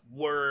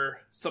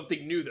were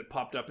something new that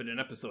popped up in an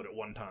episode at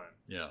one time.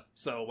 Yeah.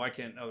 So why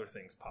can't other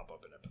things pop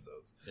up in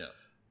episodes? Yeah.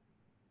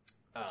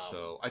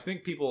 So I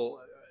think people...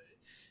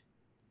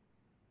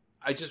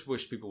 I just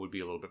wish people would be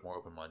a little bit more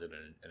open-minded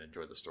and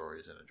enjoy the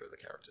stories and enjoy the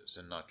characters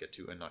and not get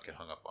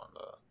hung up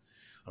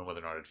on whether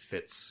or not it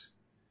fits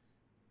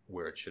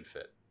where it should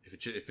fit.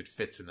 If it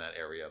fits in that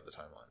area of the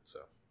timeline.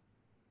 So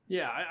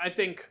yeah, I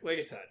think, like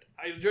I said,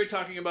 I enjoy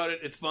talking about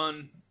it. It's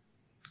fun.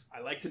 I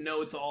like to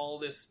know it's all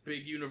this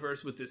big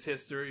universe with this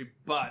history,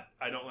 but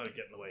I don't let it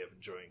get in the way of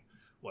enjoying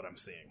what I'm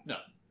seeing. No.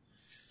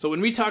 So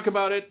when we talk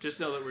about it, just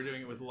know that we're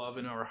doing it with love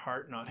in our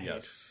heart, not hate.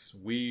 Yes,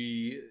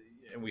 we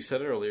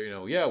said it earlier.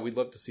 We'd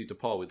love to see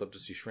T'Pol, we'd love to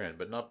see Shran,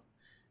 but not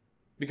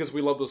because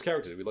we love those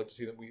characters. We'd like to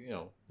see them.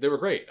 They were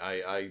great.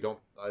 I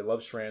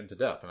love Shran to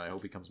death, and I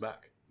hope he comes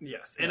back.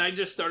 Yes, and I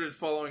just started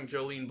following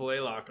Jolene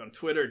Blaylock on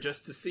Twitter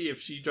just to see if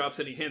she drops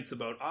any hints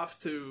about off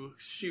to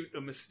shoot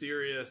a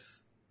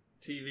mysterious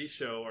TV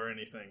show or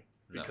anything,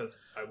 because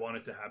I want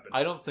it to happen.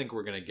 I don't think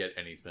we're going to get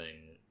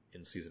anything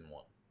in season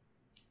 1.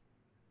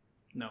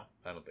 No.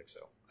 I don't think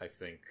so. I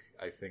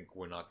think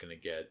we're not going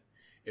to get...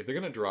 If they're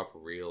going to drop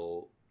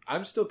real...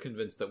 I'm still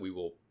convinced that we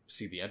will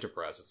see the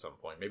Enterprise at some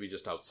point. Maybe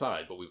just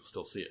outside, but we will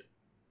still see it.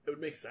 It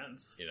would make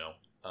sense.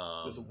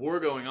 There's a war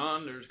going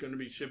on. There's going to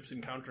be ships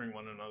encountering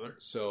one another.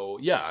 So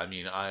yeah, I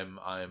mean, I'm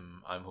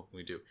hoping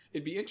we do.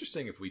 It'd be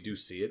interesting if we do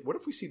see it. What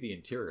if we see the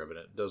interior of it?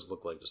 And it does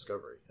look like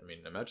Discovery. I mean,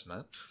 imagine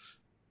that.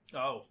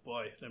 Oh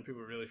boy, then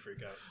people really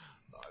freak out.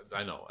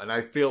 I know, and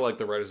I feel like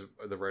the writers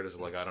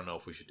are like, I don't know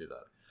if we should do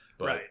that.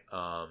 But,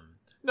 right.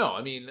 No,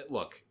 I mean,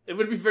 look, it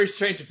would be very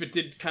strange if it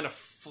did kind of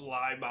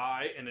fly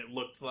by and it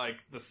looked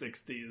like the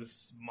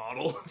 '60s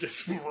model,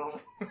 just.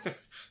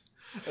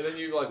 And then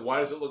you're like, why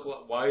does it look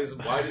like? Why does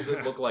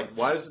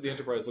the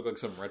Enterprise look like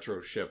some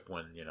retro ship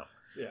when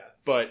Yeah.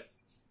 But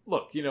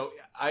look,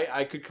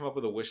 I could come up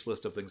with a wish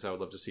list of things I would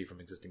love to see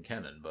from existing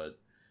canon, but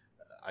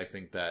I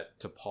think that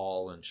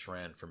T'Pol and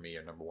Shran for me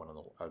are number one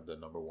and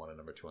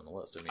number 2 on the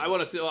list. I mean, I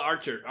want to see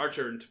Archer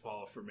and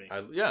T'Pol for me.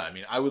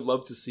 I would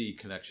love to see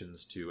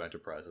connections to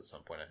Enterprise at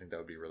some point. I think that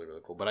would be really,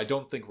 really cool. But I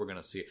don't think we're going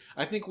to see it.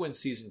 I think when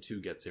season 2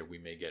 gets here, we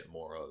may get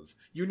more of.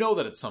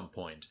 That at some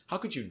point. How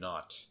could you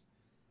not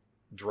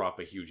drop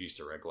a huge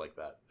Easter egg like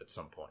that at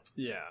some point?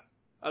 Yeah,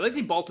 I'd like to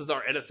see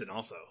Balthazar Edison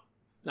also.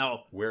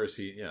 Now, where is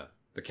he? Yeah,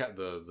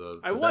 the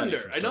I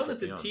wonder. I know that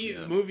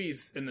the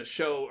movies and the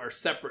show are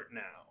separate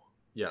now.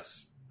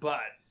 Yes,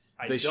 but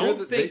I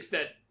don't think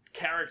that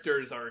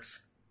characters are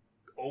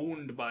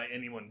owned by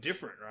anyone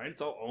different, right?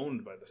 It's all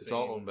owned by the same. It's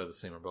all owned by the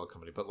same umbrella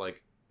company. But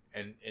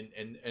and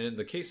in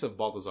the case of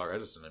Balthazar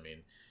Edison, I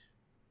mean,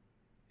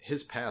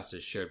 his past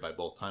is shared by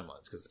both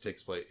timelines because it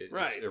takes place.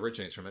 It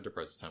originates from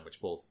Enterprise's time, which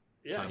both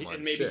timelines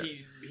and maybe share.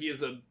 he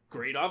is a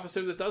great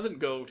officer that doesn't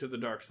go to the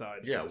dark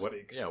side. So to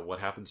speak. What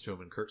happens to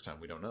him in Kirk's time?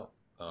 We don't know.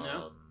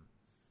 No.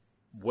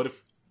 What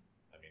if?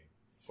 I mean,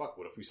 fuck.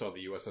 What if we saw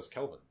the USS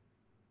Kelvin?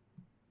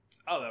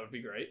 Oh, that would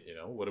be great. You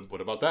know,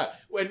 what about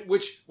that?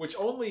 Which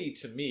only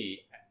to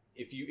me,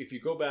 if you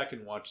go back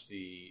and watch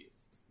the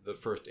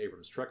first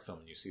Abrams Trek film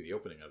and you see the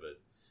opening of it,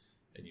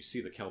 and you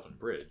see the Kelvin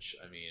Bridge,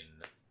 I mean,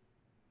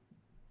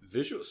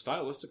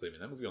 stylistically, I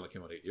mean, that movie only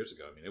came out 8 years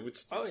ago. I mean, it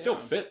still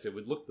fits. It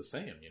would look the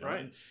same, you know.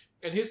 Right.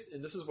 And this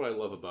is what I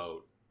love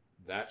about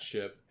that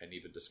ship and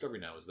even Discovery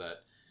now is that,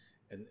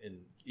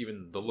 and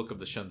even the look of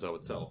the Shenzhou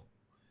itself,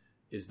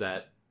 is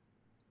that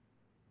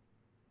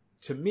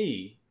to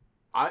me,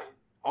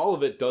 all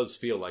of it does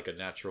feel like a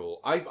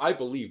natural. I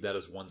believe that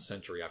is 1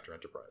 century after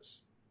Enterprise.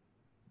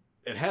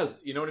 It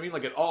has, you know what I mean?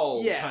 Like it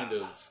all kind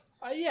of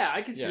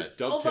I can see it.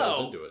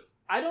 Dovetails into it.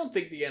 I don't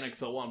think the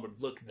NX-01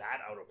 would look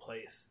that out of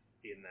place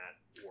in that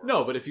world.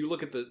 No, but if you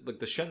look at the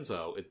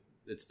Shenzhou,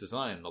 its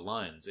design, the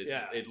lines,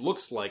 it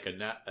looks like a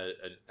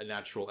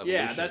natural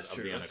evolution of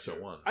the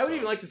NX-01. I would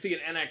even like to see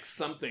an NX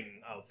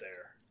something out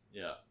there.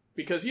 Yeah.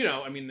 Because, you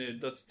know, I mean,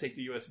 let's take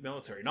the U.S.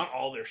 military. Not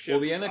all their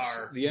ships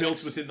are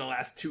built within the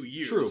last 2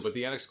 years. True, but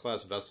the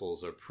NX-class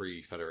vessels are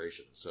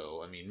pre-Federation.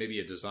 So, I mean, maybe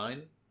a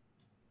design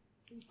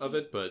of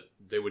it, but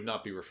they would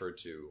not be referred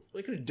to.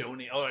 They could have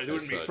donated. Oh, they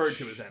wouldn't be referred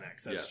to as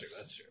NX.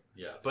 That's true.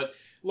 Yeah, but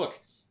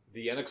look,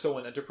 the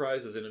NX-01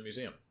 Enterprise is in a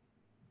museum.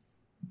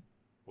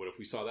 What if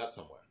we saw that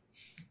somewhere?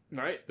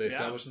 Right. They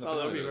established in the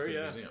film that it's in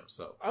a museum.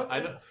 So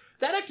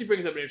that actually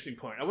brings up an interesting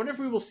point. I wonder if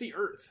we will see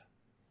Earth.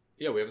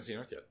 Yeah, we haven't seen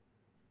Earth yet.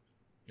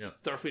 Yeah.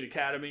 Starfleet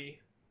Academy.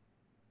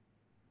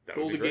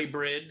 Golden Gate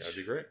Bridge. That'd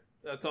be great.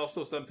 That's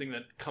also something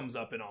that comes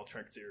up in all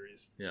Trek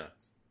series. Yeah.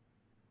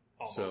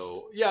 Almost.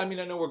 So, yeah, I mean,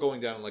 I know we're going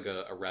down like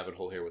a rabbit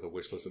hole here with a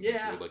wish list of things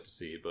we would like to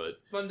see,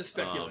 but... Fun to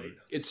speculate.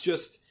 It's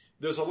just...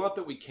 There's a lot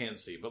that we can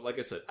see, but like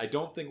I said, I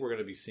don't think we're going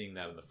to be seeing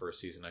that in the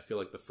first season. I feel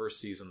like the first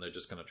season, they're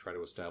just going to try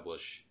to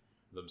establish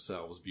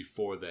themselves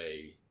before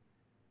they,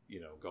 you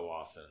know, go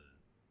off and,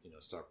 you know,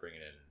 start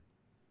bringing in...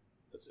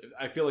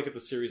 I feel like if the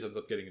series ends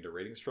up getting into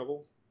ratings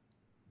trouble,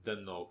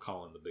 then they'll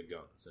call in the big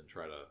guns and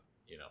try to,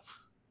 you know...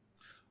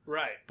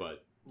 Right.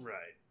 But...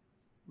 Right.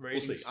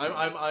 Ratings we'll see.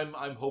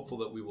 I'm hopeful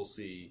that we will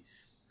see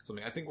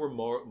something. I think we're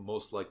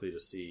most likely to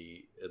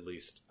see at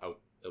least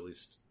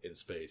in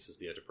space is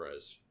the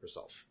Enterprise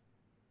herself,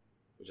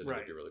 which I think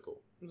would be really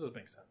cool. This does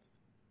make sense.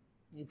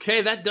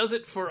 Okay, that does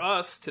it for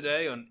us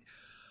today on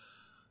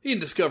In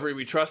Discovery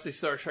We Trust, the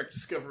Star Trek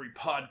Discovery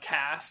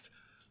podcast.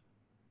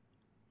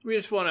 We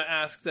just want to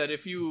ask that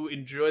if you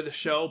enjoy the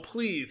show,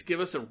 please give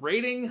us a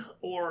rating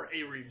or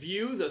a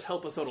review. Those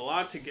help us out a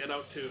lot to get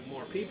out to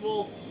more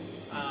people.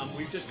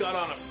 We've just got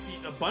on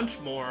a bunch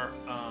more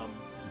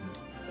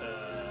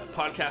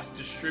podcast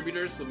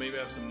distributors, so maybe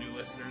I have some new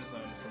listeners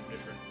from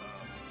different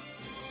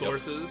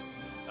sources.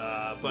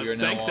 But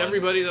thanks to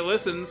everybody that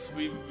listens.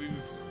 We're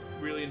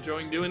really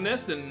enjoying doing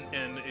this, and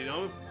you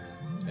know,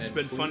 it's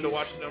been fun to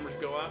watch the numbers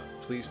go up.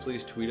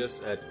 Please tweet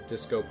us at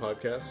Disco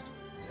Podcast.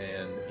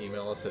 And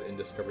email us at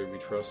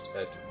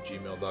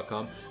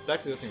indiscoverywetrust@gmail.com. Back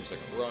to the other thing for a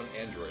second. We're on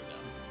Android now.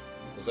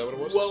 Is that what it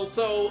was? Well,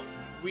 so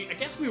I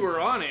guess we were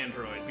on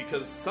Android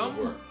because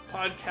some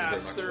podcast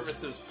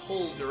services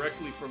pull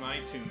directly from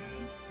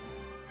iTunes,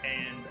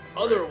 and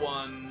other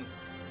ones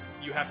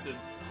you have to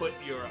put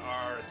your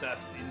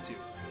RSS into.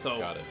 So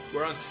got it.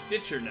 We're on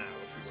Stitcher now.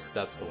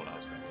 That's the one I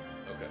was thinking.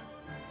 Okay.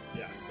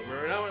 Yes, so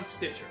we're now on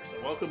Stitcher. So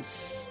welcome,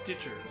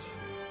 Stitchers.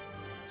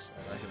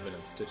 I have been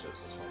in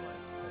Stitchers this whole night.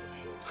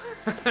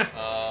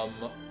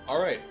 All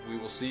right, we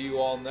will see you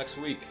all next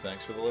week.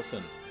 Thanks for the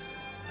listen.